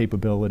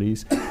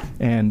capabilities,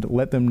 and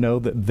let them know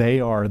that they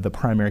are the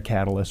primary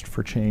catalyst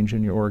for change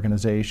in your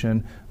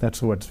organization.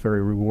 That's what's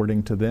very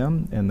rewarding to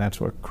them, and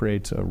that's what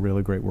creates a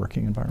really great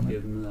working environment.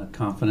 Give them the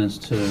confidence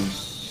to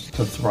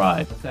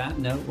thrive. With that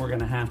note, we're going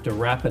to have to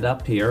wrap it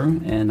up here,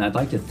 and I'd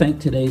like to thank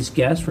today's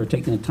guests for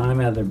taking the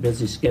time out of their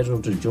busy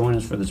schedule to join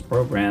us for this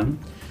program.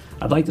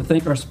 I'd like to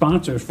thank our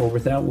sponsors for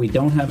without we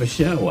don't have a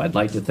show. I'd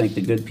like to thank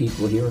the good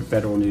people here at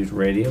Federal News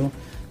Radio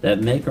that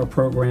make our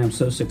program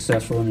so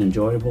successful and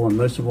enjoyable. And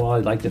most of all,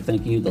 I'd like to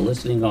thank you, the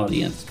listening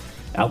audience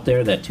out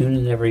there that tune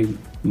in every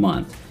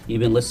month. You've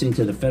been listening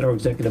to the Federal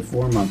Executive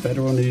Forum on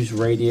Federal News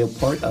Radio,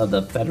 part of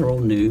the Federal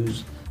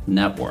News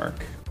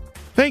Network.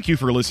 Thank you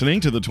for listening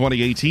to the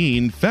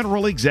 2018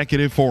 Federal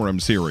Executive Forum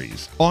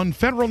Series on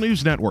Federal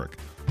News Network,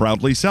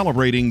 proudly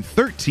celebrating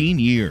 13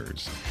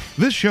 years.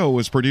 This show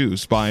was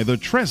produced by the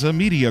Treza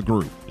Media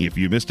Group. If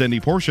you missed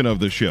any portion of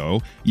the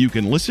show, you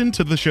can listen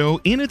to the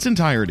show in its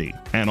entirety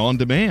and on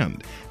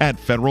demand at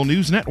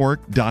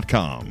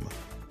federalnewsnetwork.com.